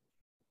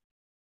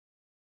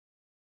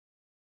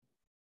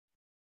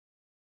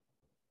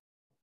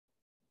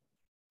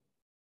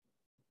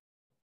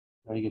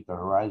trying to get the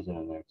horizon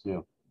in there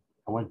too.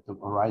 I want the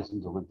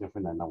horizon to look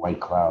different than the white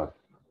cloud.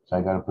 So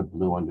I got to put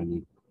blue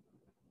underneath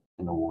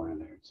in the water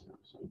there too.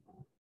 So.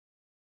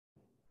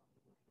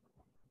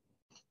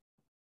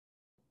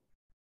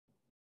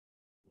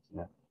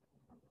 Yeah.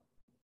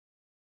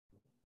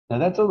 Now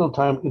that's a little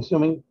time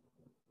consuming.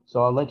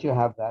 So I'll let you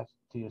have that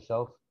to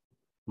yourself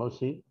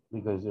mostly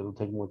because it'll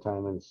take more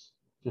time and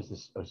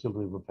just a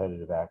simply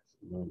repetitive act.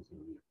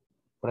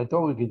 What I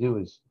thought we could do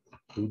is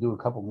we do a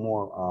couple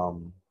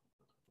more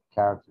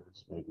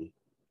characters, maybe.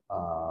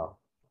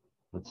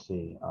 Let's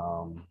see.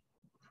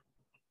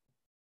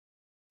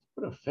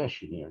 Put a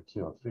fish in here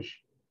too. A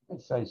fish,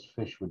 that size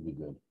fish would be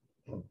good.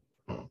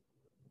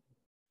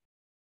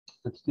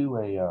 Let's do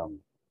a.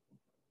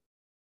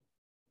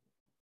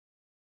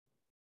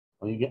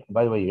 Well, you get.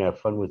 By the way, you have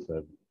fun with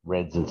the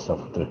reds and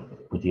stuff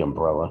with the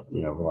umbrella.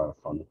 You have a lot of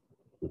fun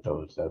with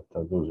those.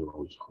 Those are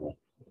always cool.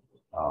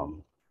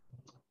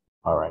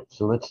 All right,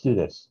 so let's do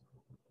this.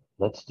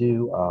 Let's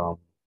do.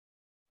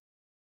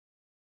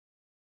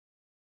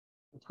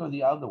 Let's go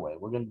the other way.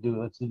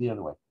 Let's do the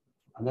other way.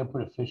 I'm going to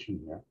put a fish in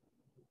here.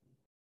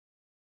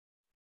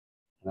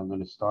 And I'm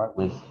going to start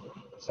with,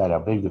 decide how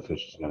big the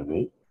fish is going to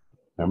be.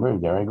 Remember,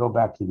 there I go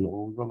back to the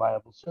old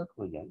reliable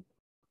circle again.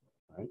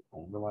 Right?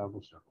 Old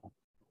reliable circle.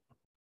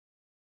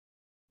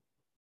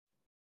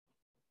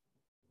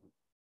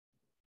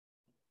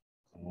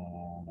 And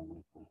I'm going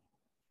to put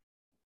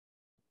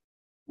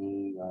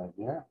big guy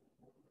there.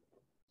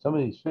 Some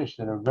of these fish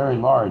that are very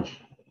large,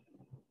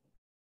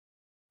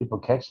 people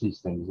catch these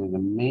things. It's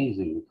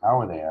amazing the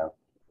power they have.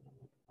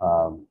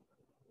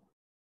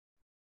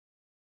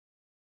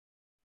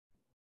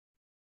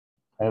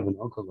 I have an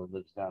uncle that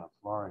lives down in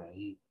Florida.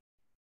 He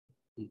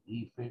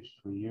fished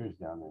for years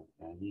down there,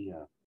 and he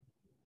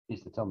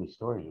used to tell me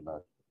stories about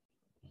it.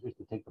 He used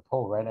to take the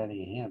pole right out of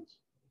your hands.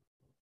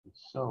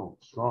 It's so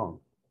strong.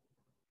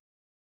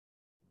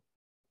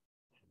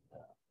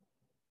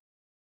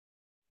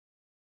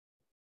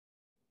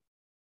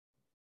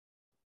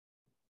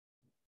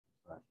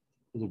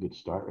 Here's a good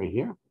start right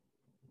here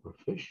for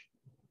fish.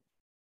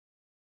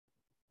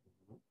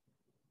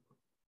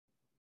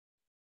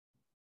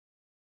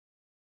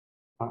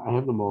 I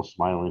have them all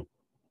smiling.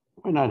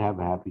 Why not have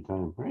a happy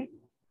time, right?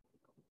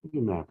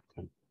 Give them a happy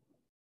time.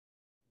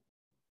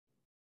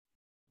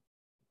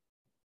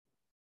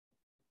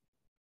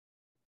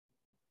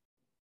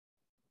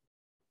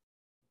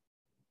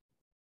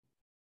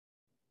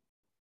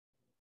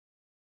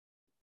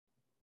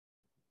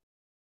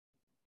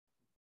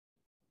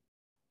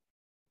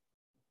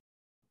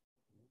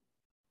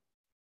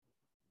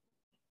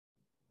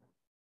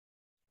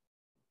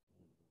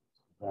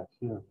 Back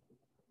here.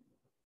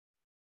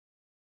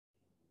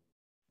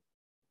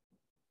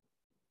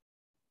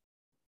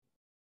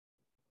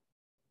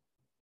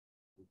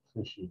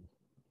 Fishing.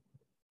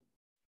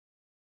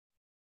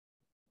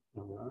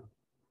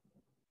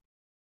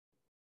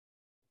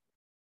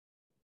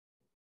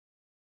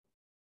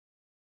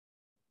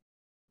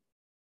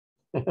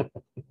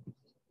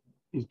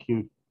 He's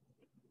cute.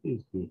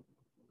 He's cute.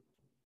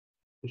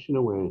 Fishing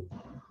away.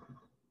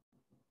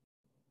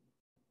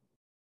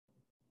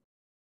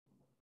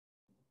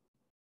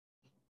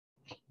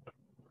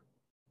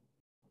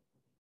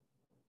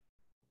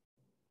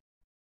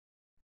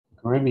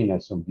 The Caribbean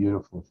has some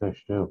beautiful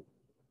fish too.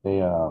 They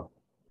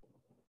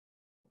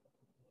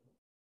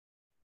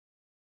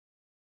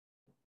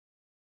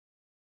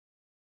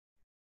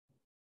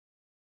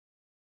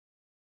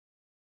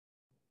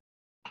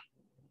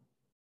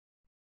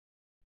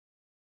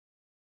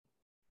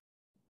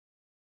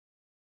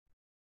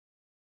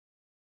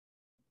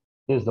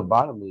here's the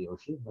bottom of the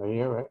ocean right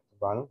here, right? The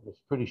bottom.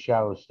 It's pretty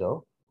shallow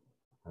still,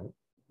 right?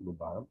 The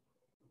bottom.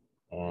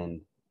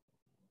 And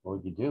what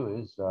we could do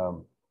is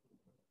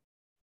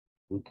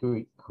we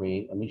could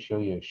create. Let me show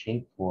you a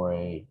shape for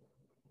a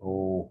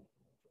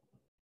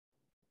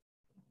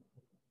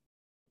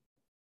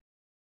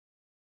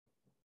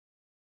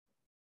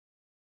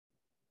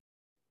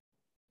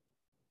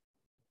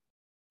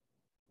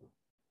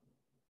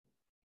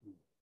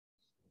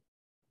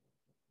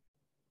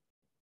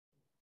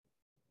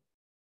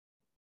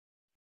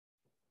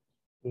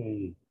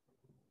a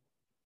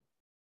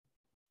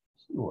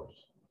seahorse.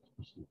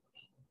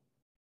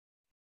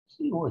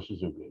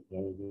 Seahorses are good.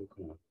 They're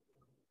kind of,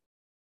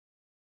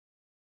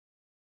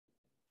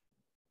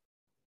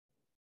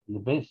 the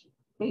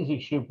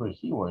basic shape for a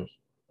seahorse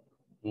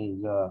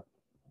is a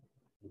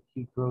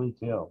cute curly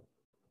tail.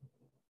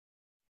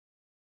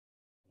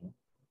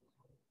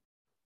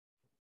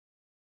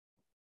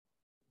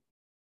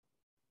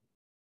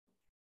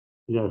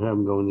 You gotta have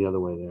them going the other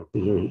way there.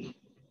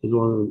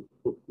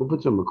 We'll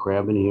put some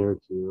crab in here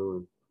too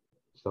and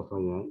stuff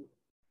like that.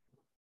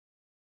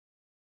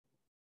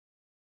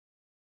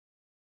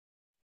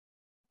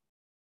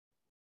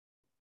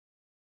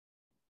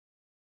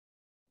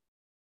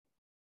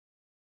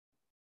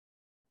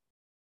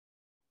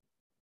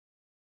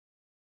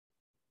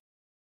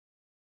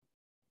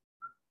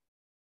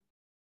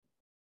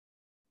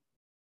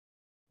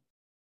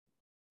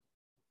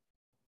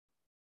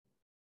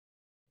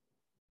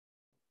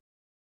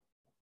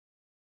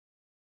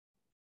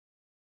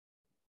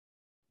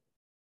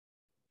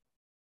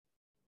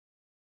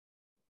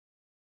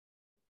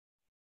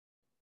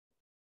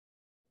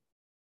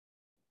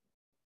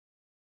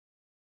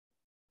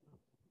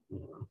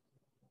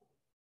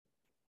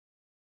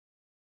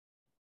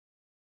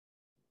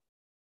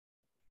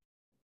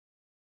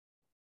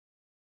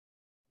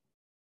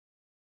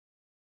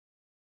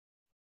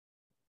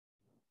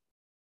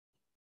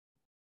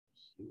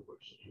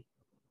 Seahorse.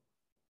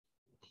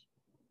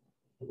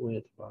 Way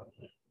at the bottom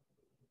there.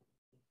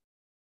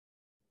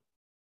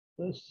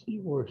 The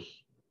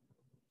seahorse.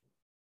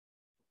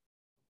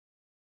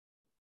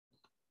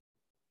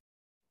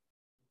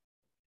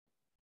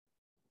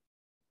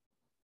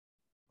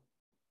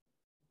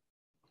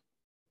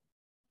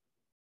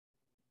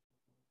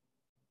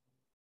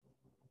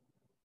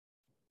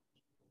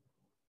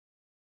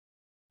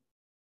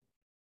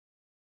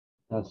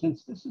 Now,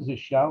 since this is a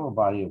shallow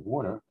body of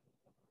water,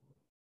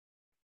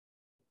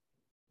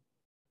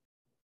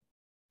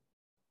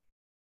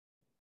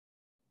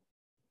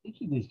 each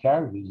of these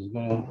characters is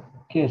going to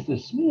cast a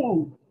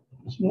small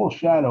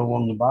shadow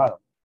along the bottom,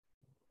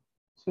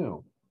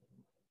 too.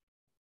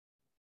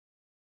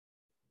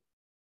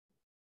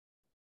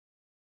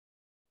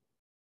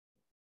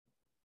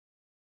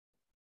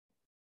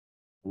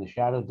 And the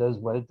shadow does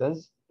what it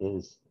does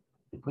is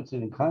it puts it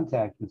in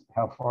contact with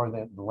how far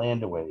the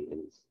land away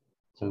is.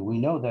 So we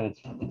know that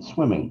it's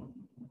swimming,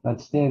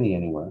 not standing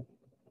anywhere,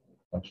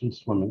 actually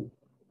swimming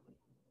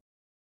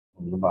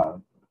on the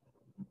bottom.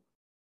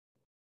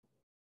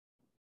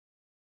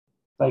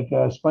 Like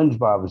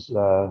SpongeBob's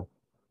the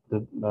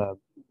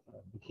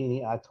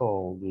Bikini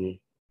Atoll.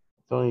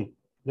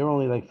 They're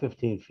only like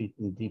 15 feet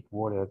in deep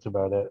water. That's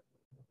about it.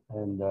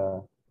 And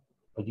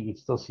but you can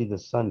still see the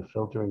sun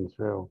filtering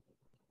through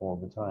all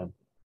the time.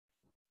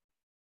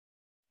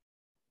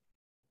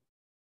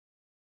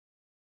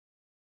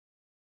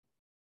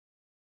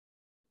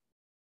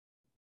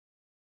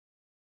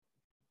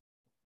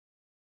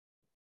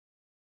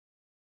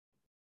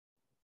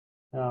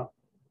 Now, of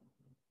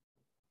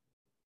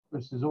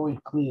course, there's always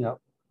cleanup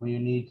where you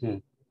need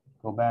to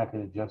go back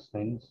and adjust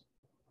things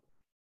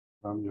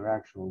from your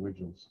actual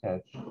original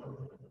sketch.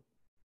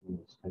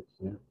 Sketch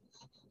there.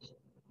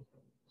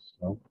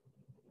 So,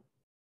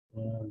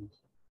 and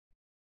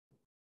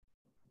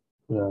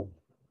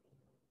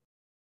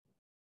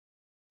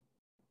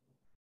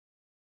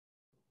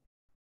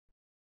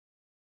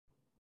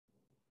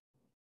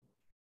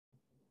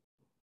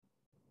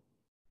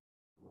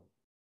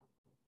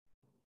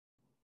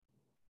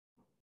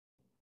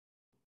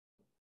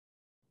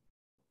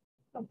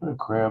I'll put a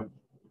crab.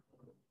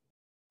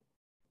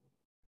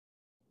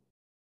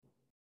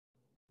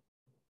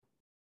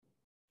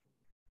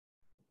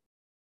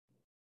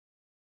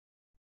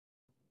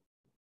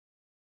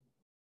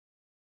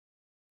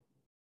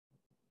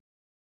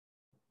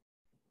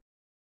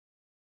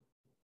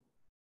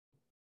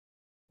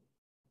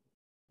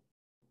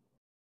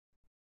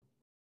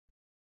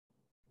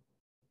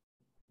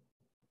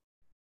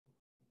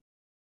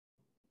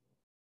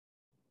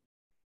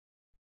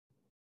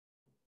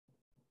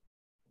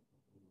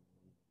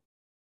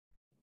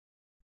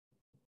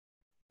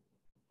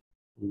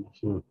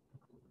 There's a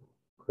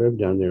crab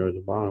down there at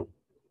the bottom.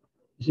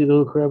 You see the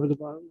little crab at the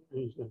bottom?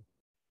 He's got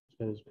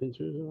his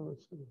pincers and all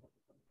that stuff.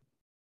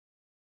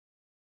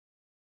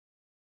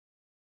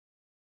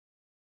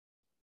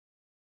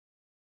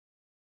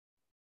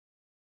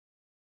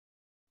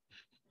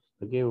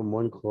 I gave him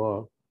one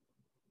claw.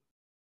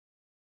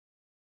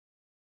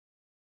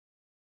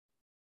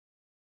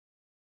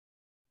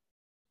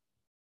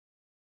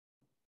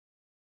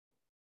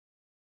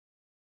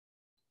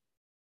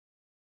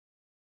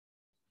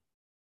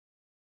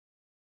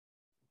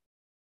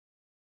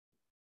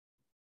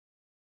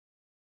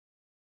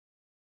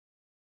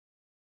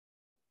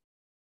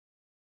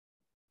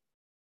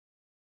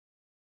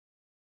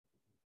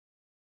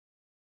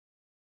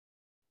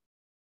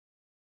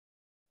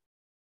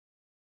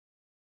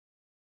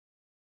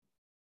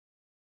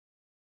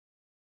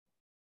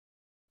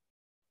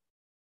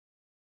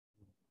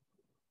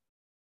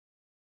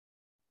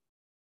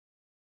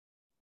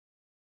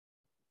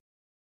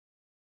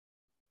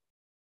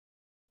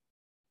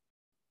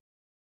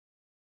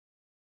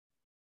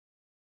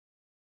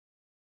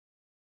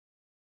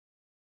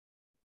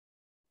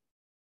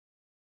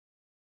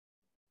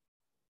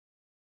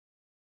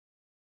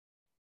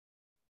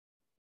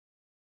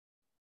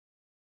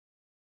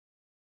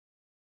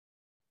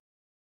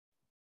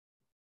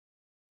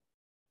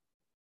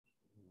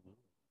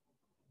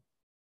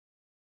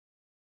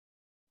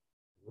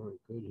 Very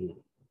good here.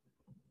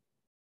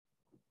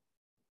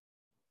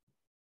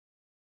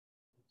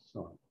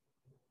 So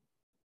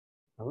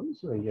now let me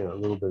see if I can get a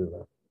little bit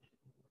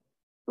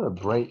of a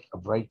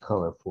bright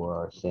color for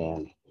our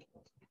sand.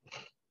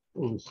 A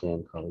little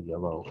sand color,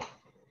 yellow.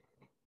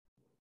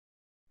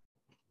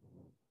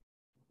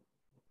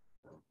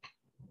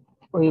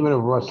 Or even a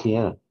raw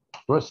sienna.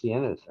 Raw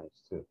sienna is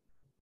nice too.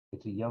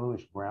 It's a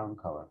yellowish brown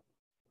color.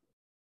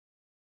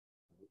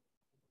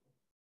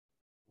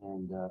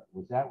 And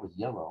with that with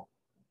yellow,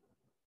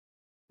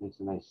 makes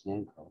a nice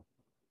sand color.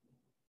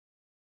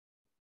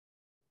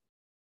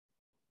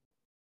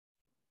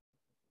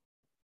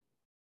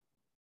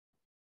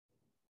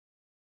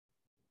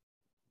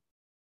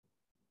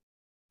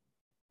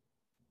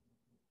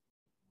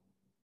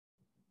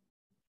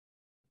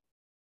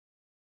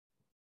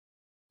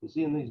 You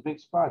see in these big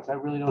spots, I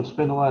really don't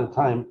spend a lot of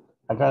time.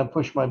 I gotta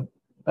push my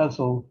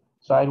pencil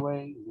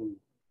sideways and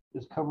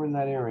just covering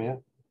that area.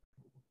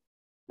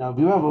 Now, if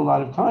you have a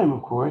lot of time,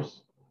 of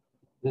course,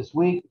 this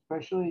week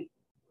especially,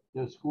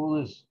 school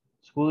is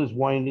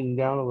winding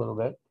down a little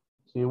bit,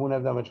 so you won't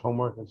have that much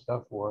homework and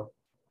stuff for.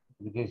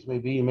 The case may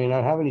be, you may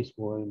not have any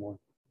school anymore.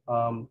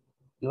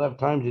 You'll have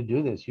time to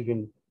do this. You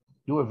can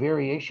do a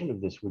variation of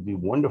this would be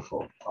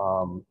wonderful.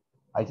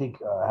 I think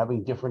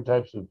having different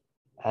types of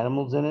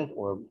animals in it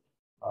or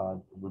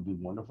would be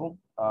wonderful.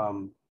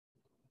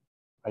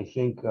 I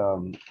think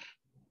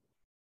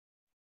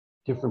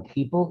different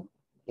people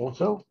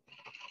also.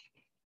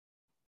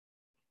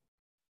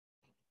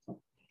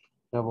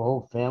 Have a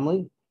whole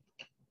family.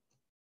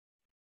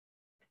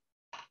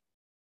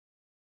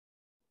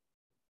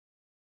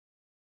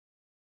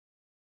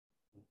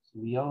 So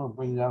the yellow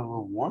brings out a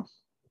little warmth.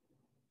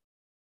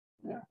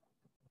 Yeah. Of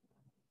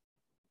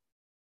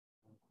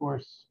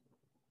course,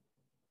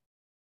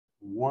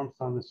 warmth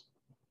on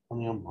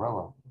the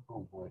umbrella.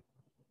 Oh boy.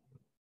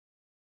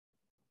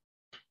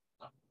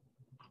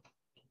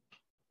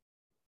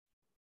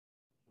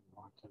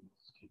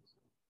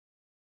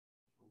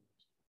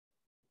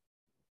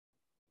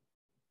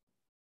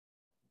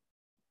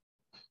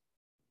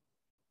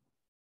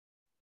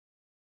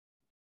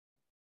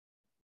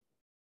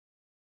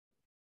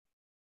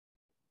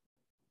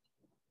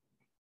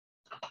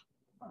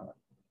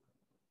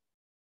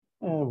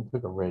 And we'll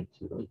pick a red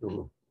too. Like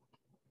an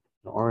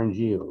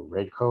orangey or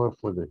red color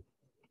for the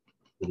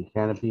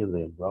canopy of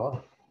the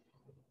umbrella.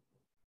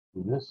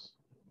 Do this.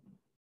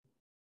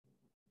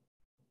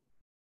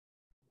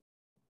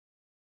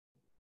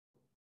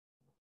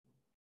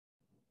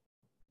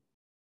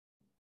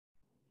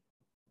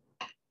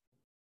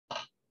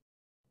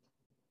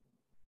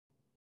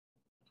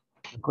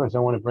 Of course, I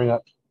want to bring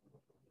up.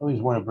 I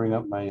always want to bring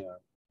up my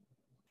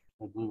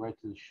blue right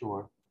to the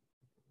shore.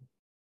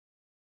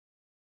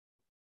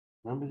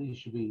 Remember, these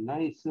should be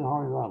nice and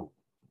horizontal.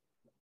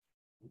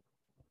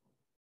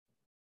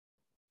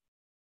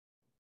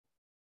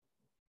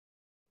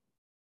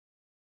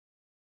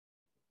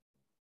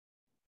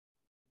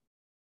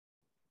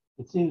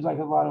 It seems like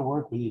a lot of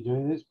work when you're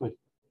doing this, but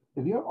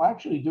if you're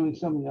actually doing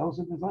something else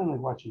at the time, like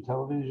watching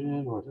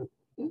television or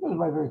it goes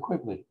by very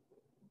quickly.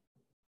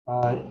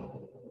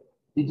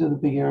 These are the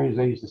big areas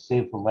I used to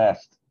save for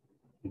last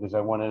because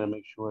I wanted to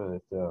make sure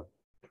that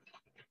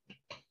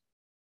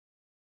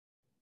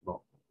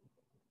well,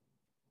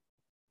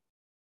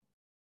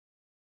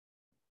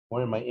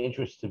 wanted my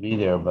interests to be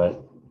there,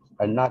 but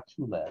I'm not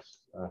too last.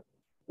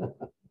 But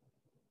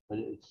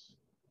this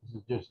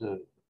is just a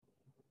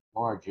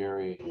large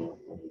area here.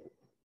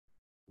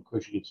 Of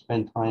course, you could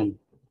spend time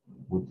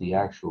with the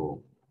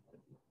actual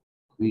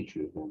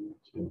creatures in there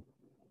too.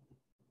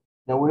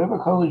 Now, whatever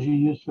colors you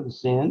use for the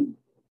sand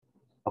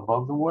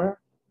above the water,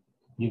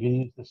 you can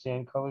use the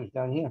sand colors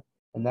down here,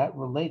 and that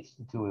relates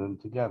the two of them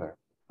together.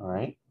 All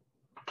right,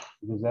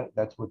 because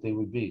that's what they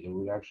would be. They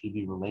would actually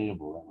be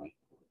relatable that way.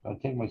 So I'll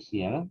take my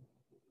sienna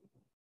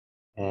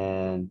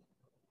and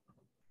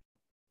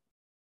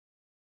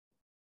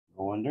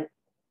go under.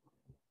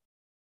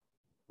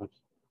 Put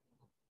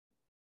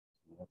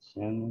that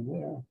sand in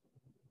there.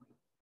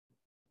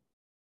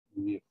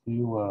 Maybe a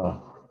few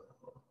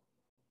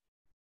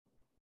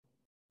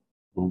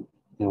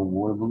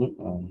water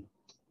balloon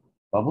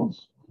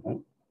bubbles. Right?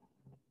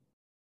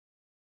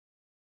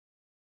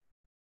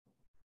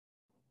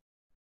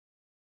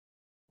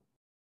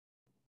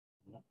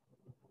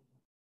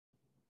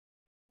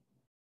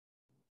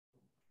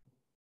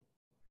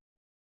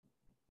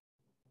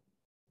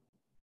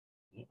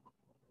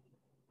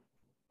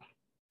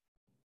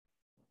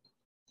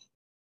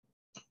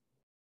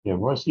 Yeah,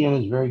 raw sienna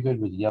is very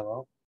good with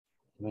yellow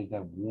to make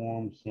that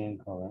warm sand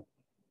color.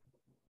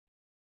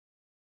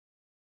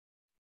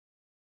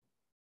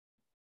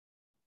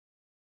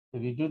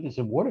 If you do this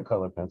in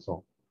watercolor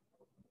pencil,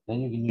 then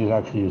you can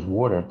actually use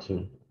water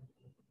to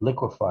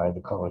liquefy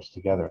the colors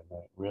together, and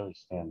that really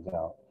stands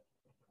out.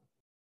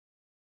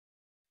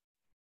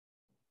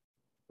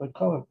 But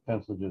color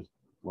pencil just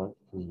works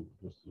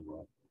just as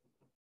well.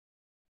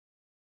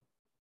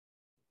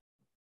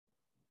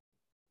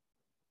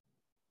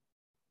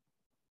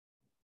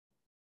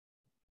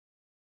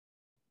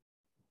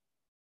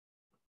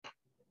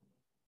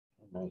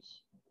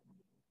 Nice.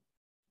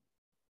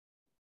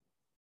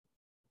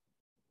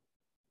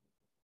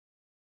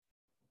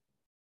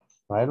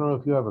 I don't know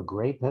if you have a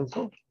gray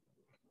pencil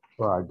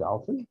for our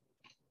dolphin.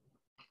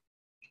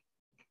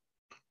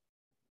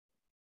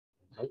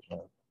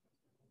 Okay.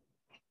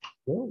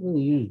 They don't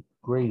really use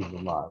grays a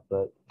lot,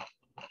 but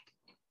I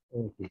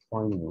think you can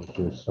find one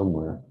here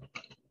somewhere.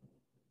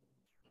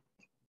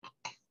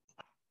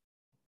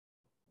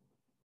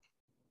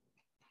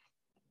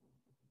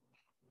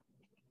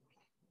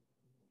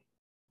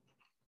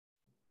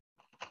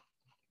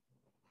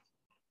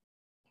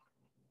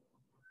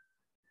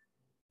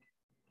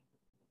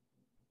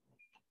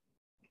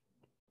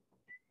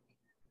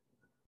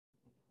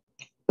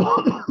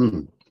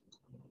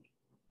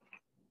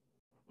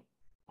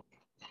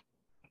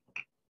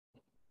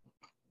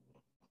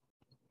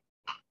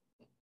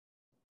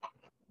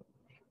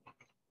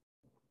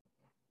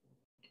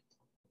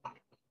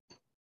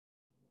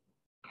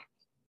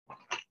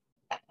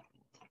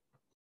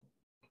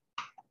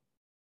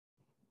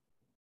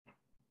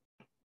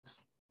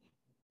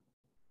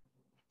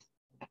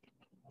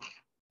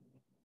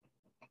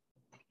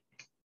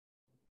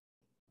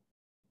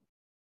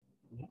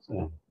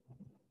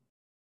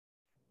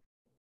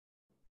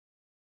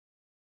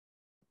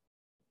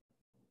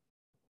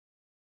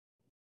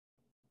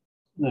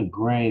 not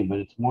gray, but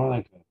it's more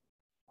like a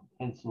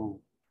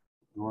pencil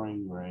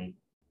drawing gray.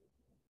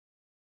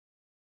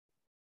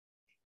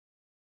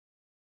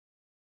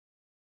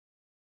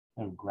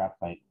 Kind of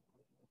graphite.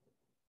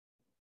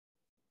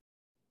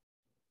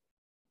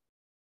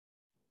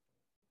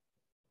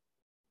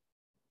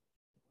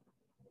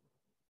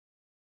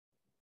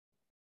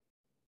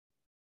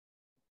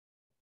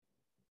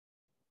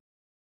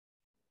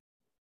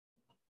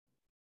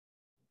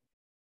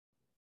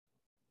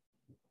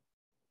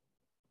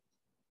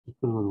 Just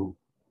put a little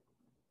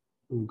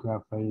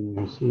graphite in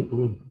there. See,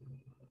 let's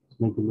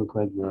make it look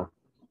like you're.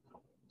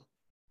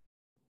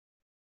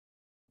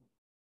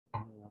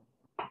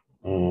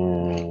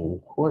 And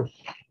of course,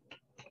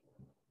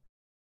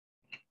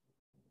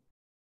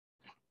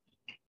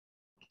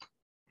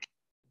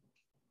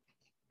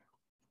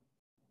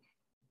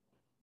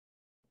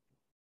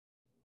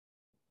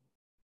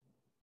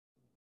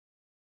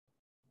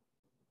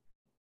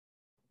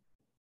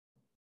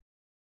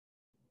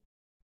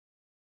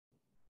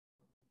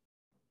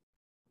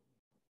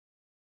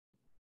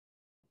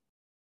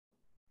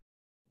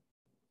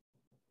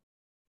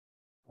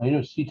 I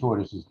know sea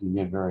tortoises can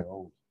get very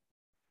old.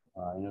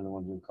 I know the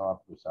ones in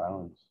Galapagos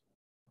Islands,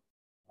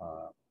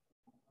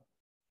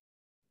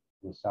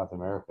 in South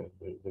America,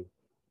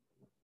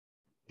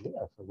 yeah,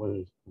 so what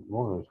is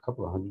more, it's a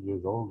couple of 100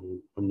 years old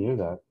or near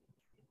that.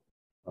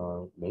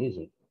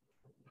 Amazing.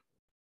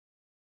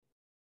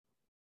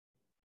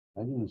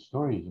 I did the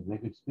stories, if they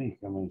could speak,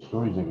 how many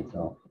stories they could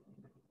tell.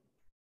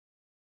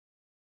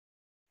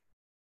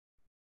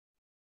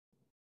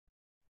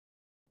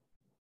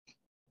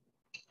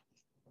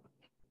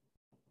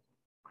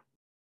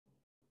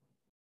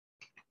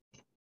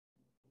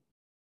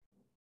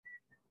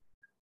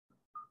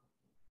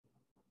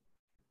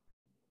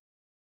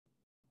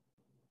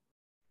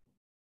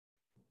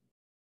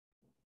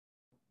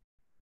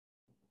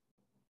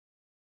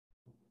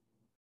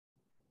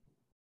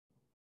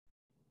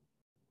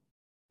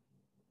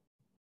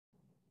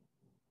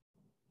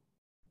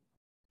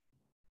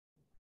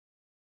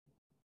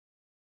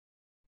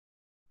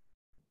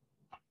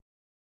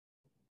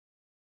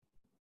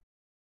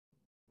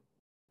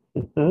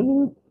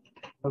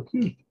 How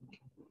cute.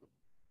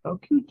 How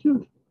cute,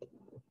 too.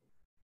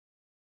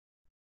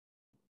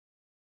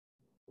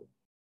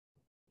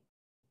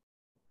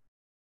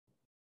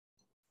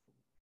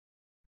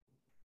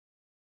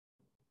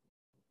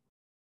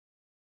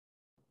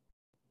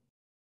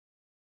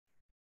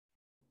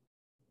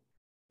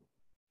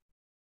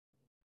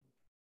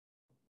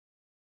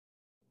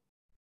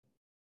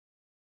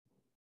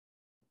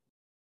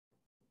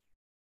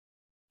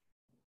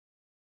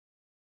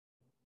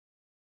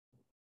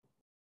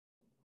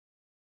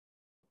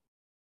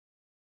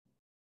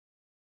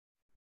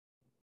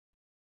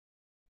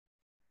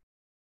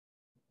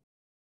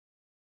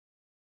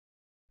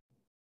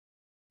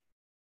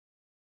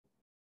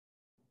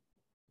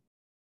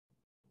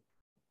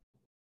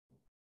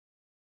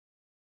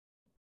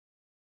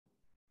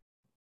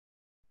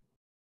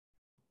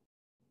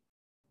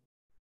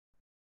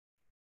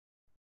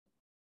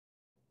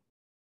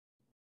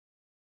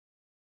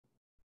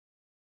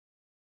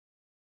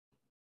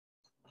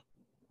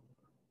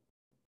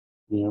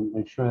 You know,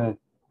 make sure that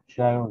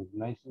shadow is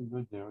nice and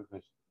good there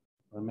because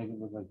we'll make it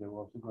look like they're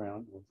off the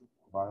ground, off the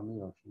bottom of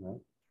the ocean,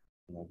 right?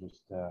 And I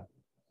just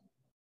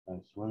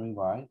swimming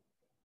by.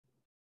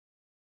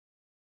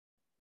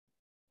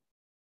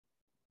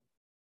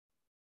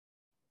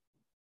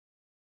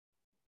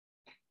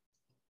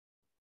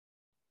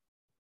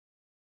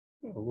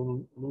 Yeah, a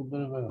little bit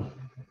of a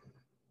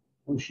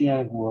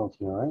oceanic world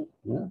here, right?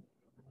 Yeah.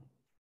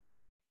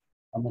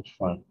 How much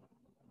fun.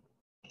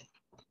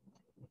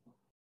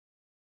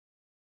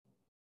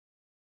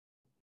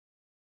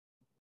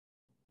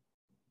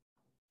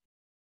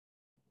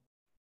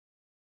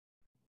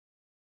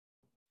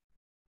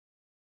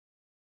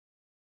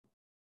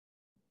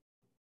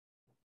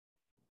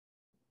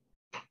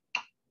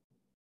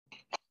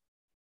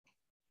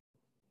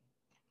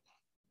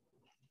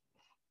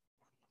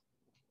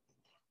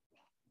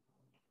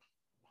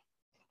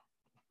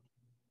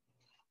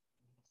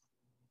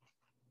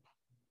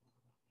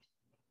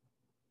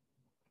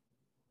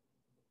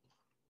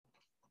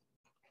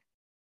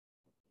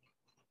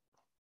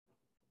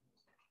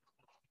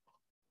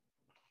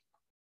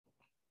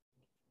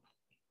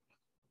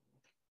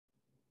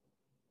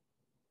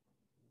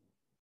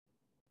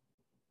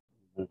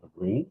 Bit of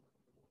green.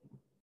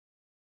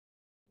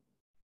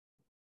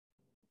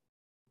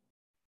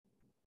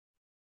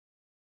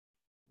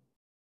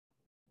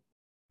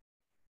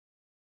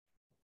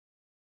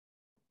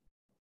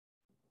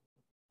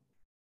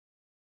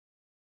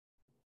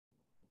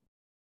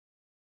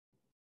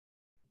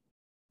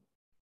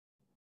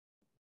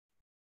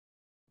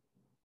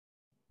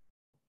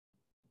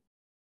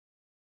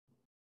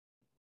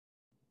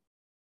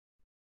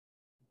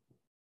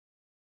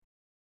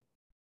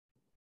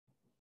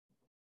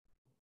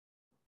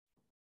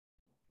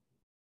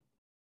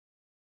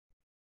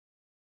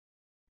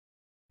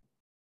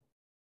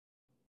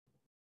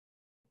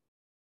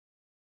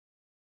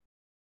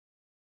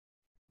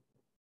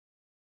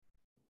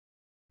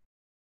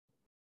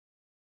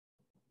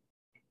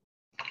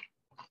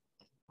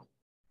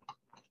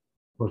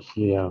 course,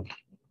 the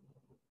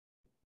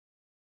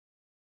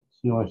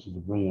sea oysters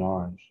are brilliant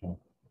orange, so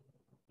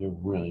they're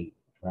really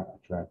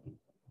attractive.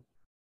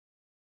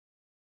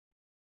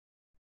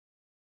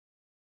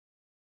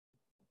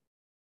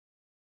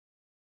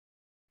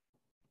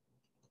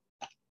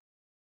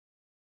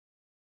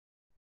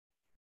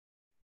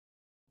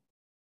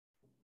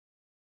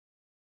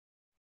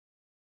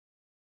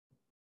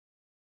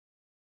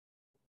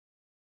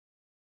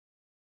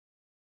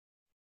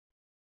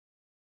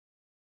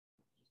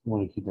 I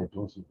want to keep that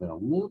toasted bit a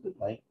little bit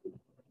light. I'll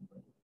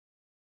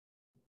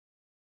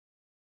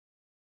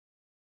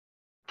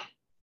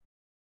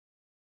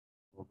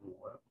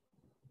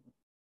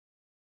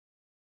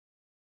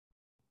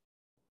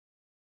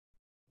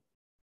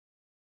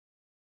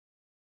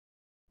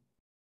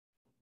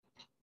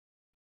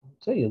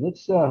tell you,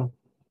 let's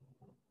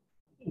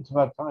it's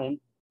about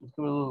time. Let's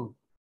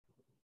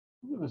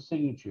give a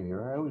signature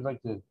here. I always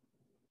like to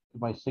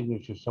give my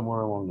signature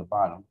somewhere along the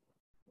bottom.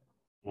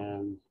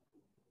 And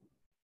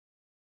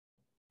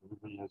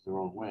everybody has their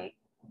own way.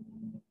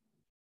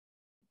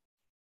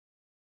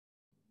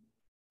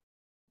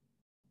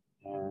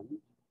 And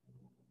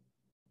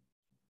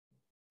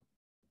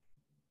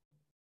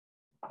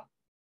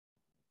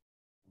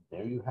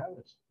there you have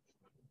it.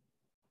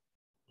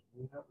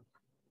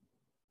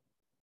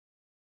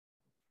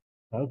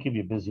 That'll keep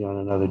you busy on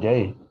another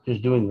day,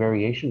 just doing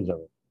variations of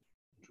it,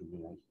 which would be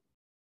nice.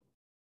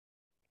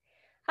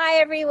 Hi,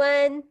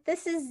 everyone.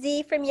 This is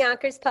Z from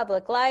Yonkers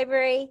Public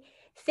Library.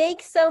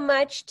 Thanks so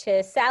much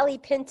to Sally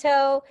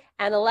Pinto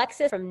and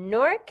Alexis from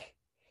Newark.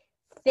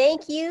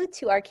 Thank you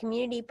to our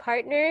community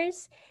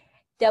partners,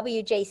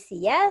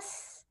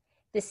 WJCS,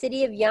 the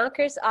City of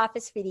Yonkers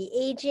Office for the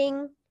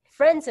Aging,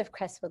 Friends of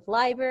Crestwood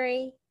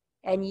Library,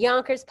 and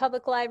Yonkers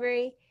Public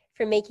Library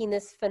for making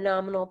this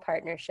phenomenal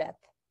partnership.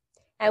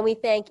 And we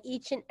thank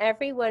each and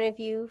every one of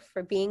you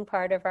for being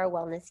part of our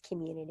wellness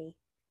community.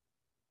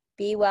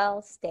 Be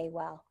well, stay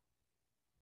well.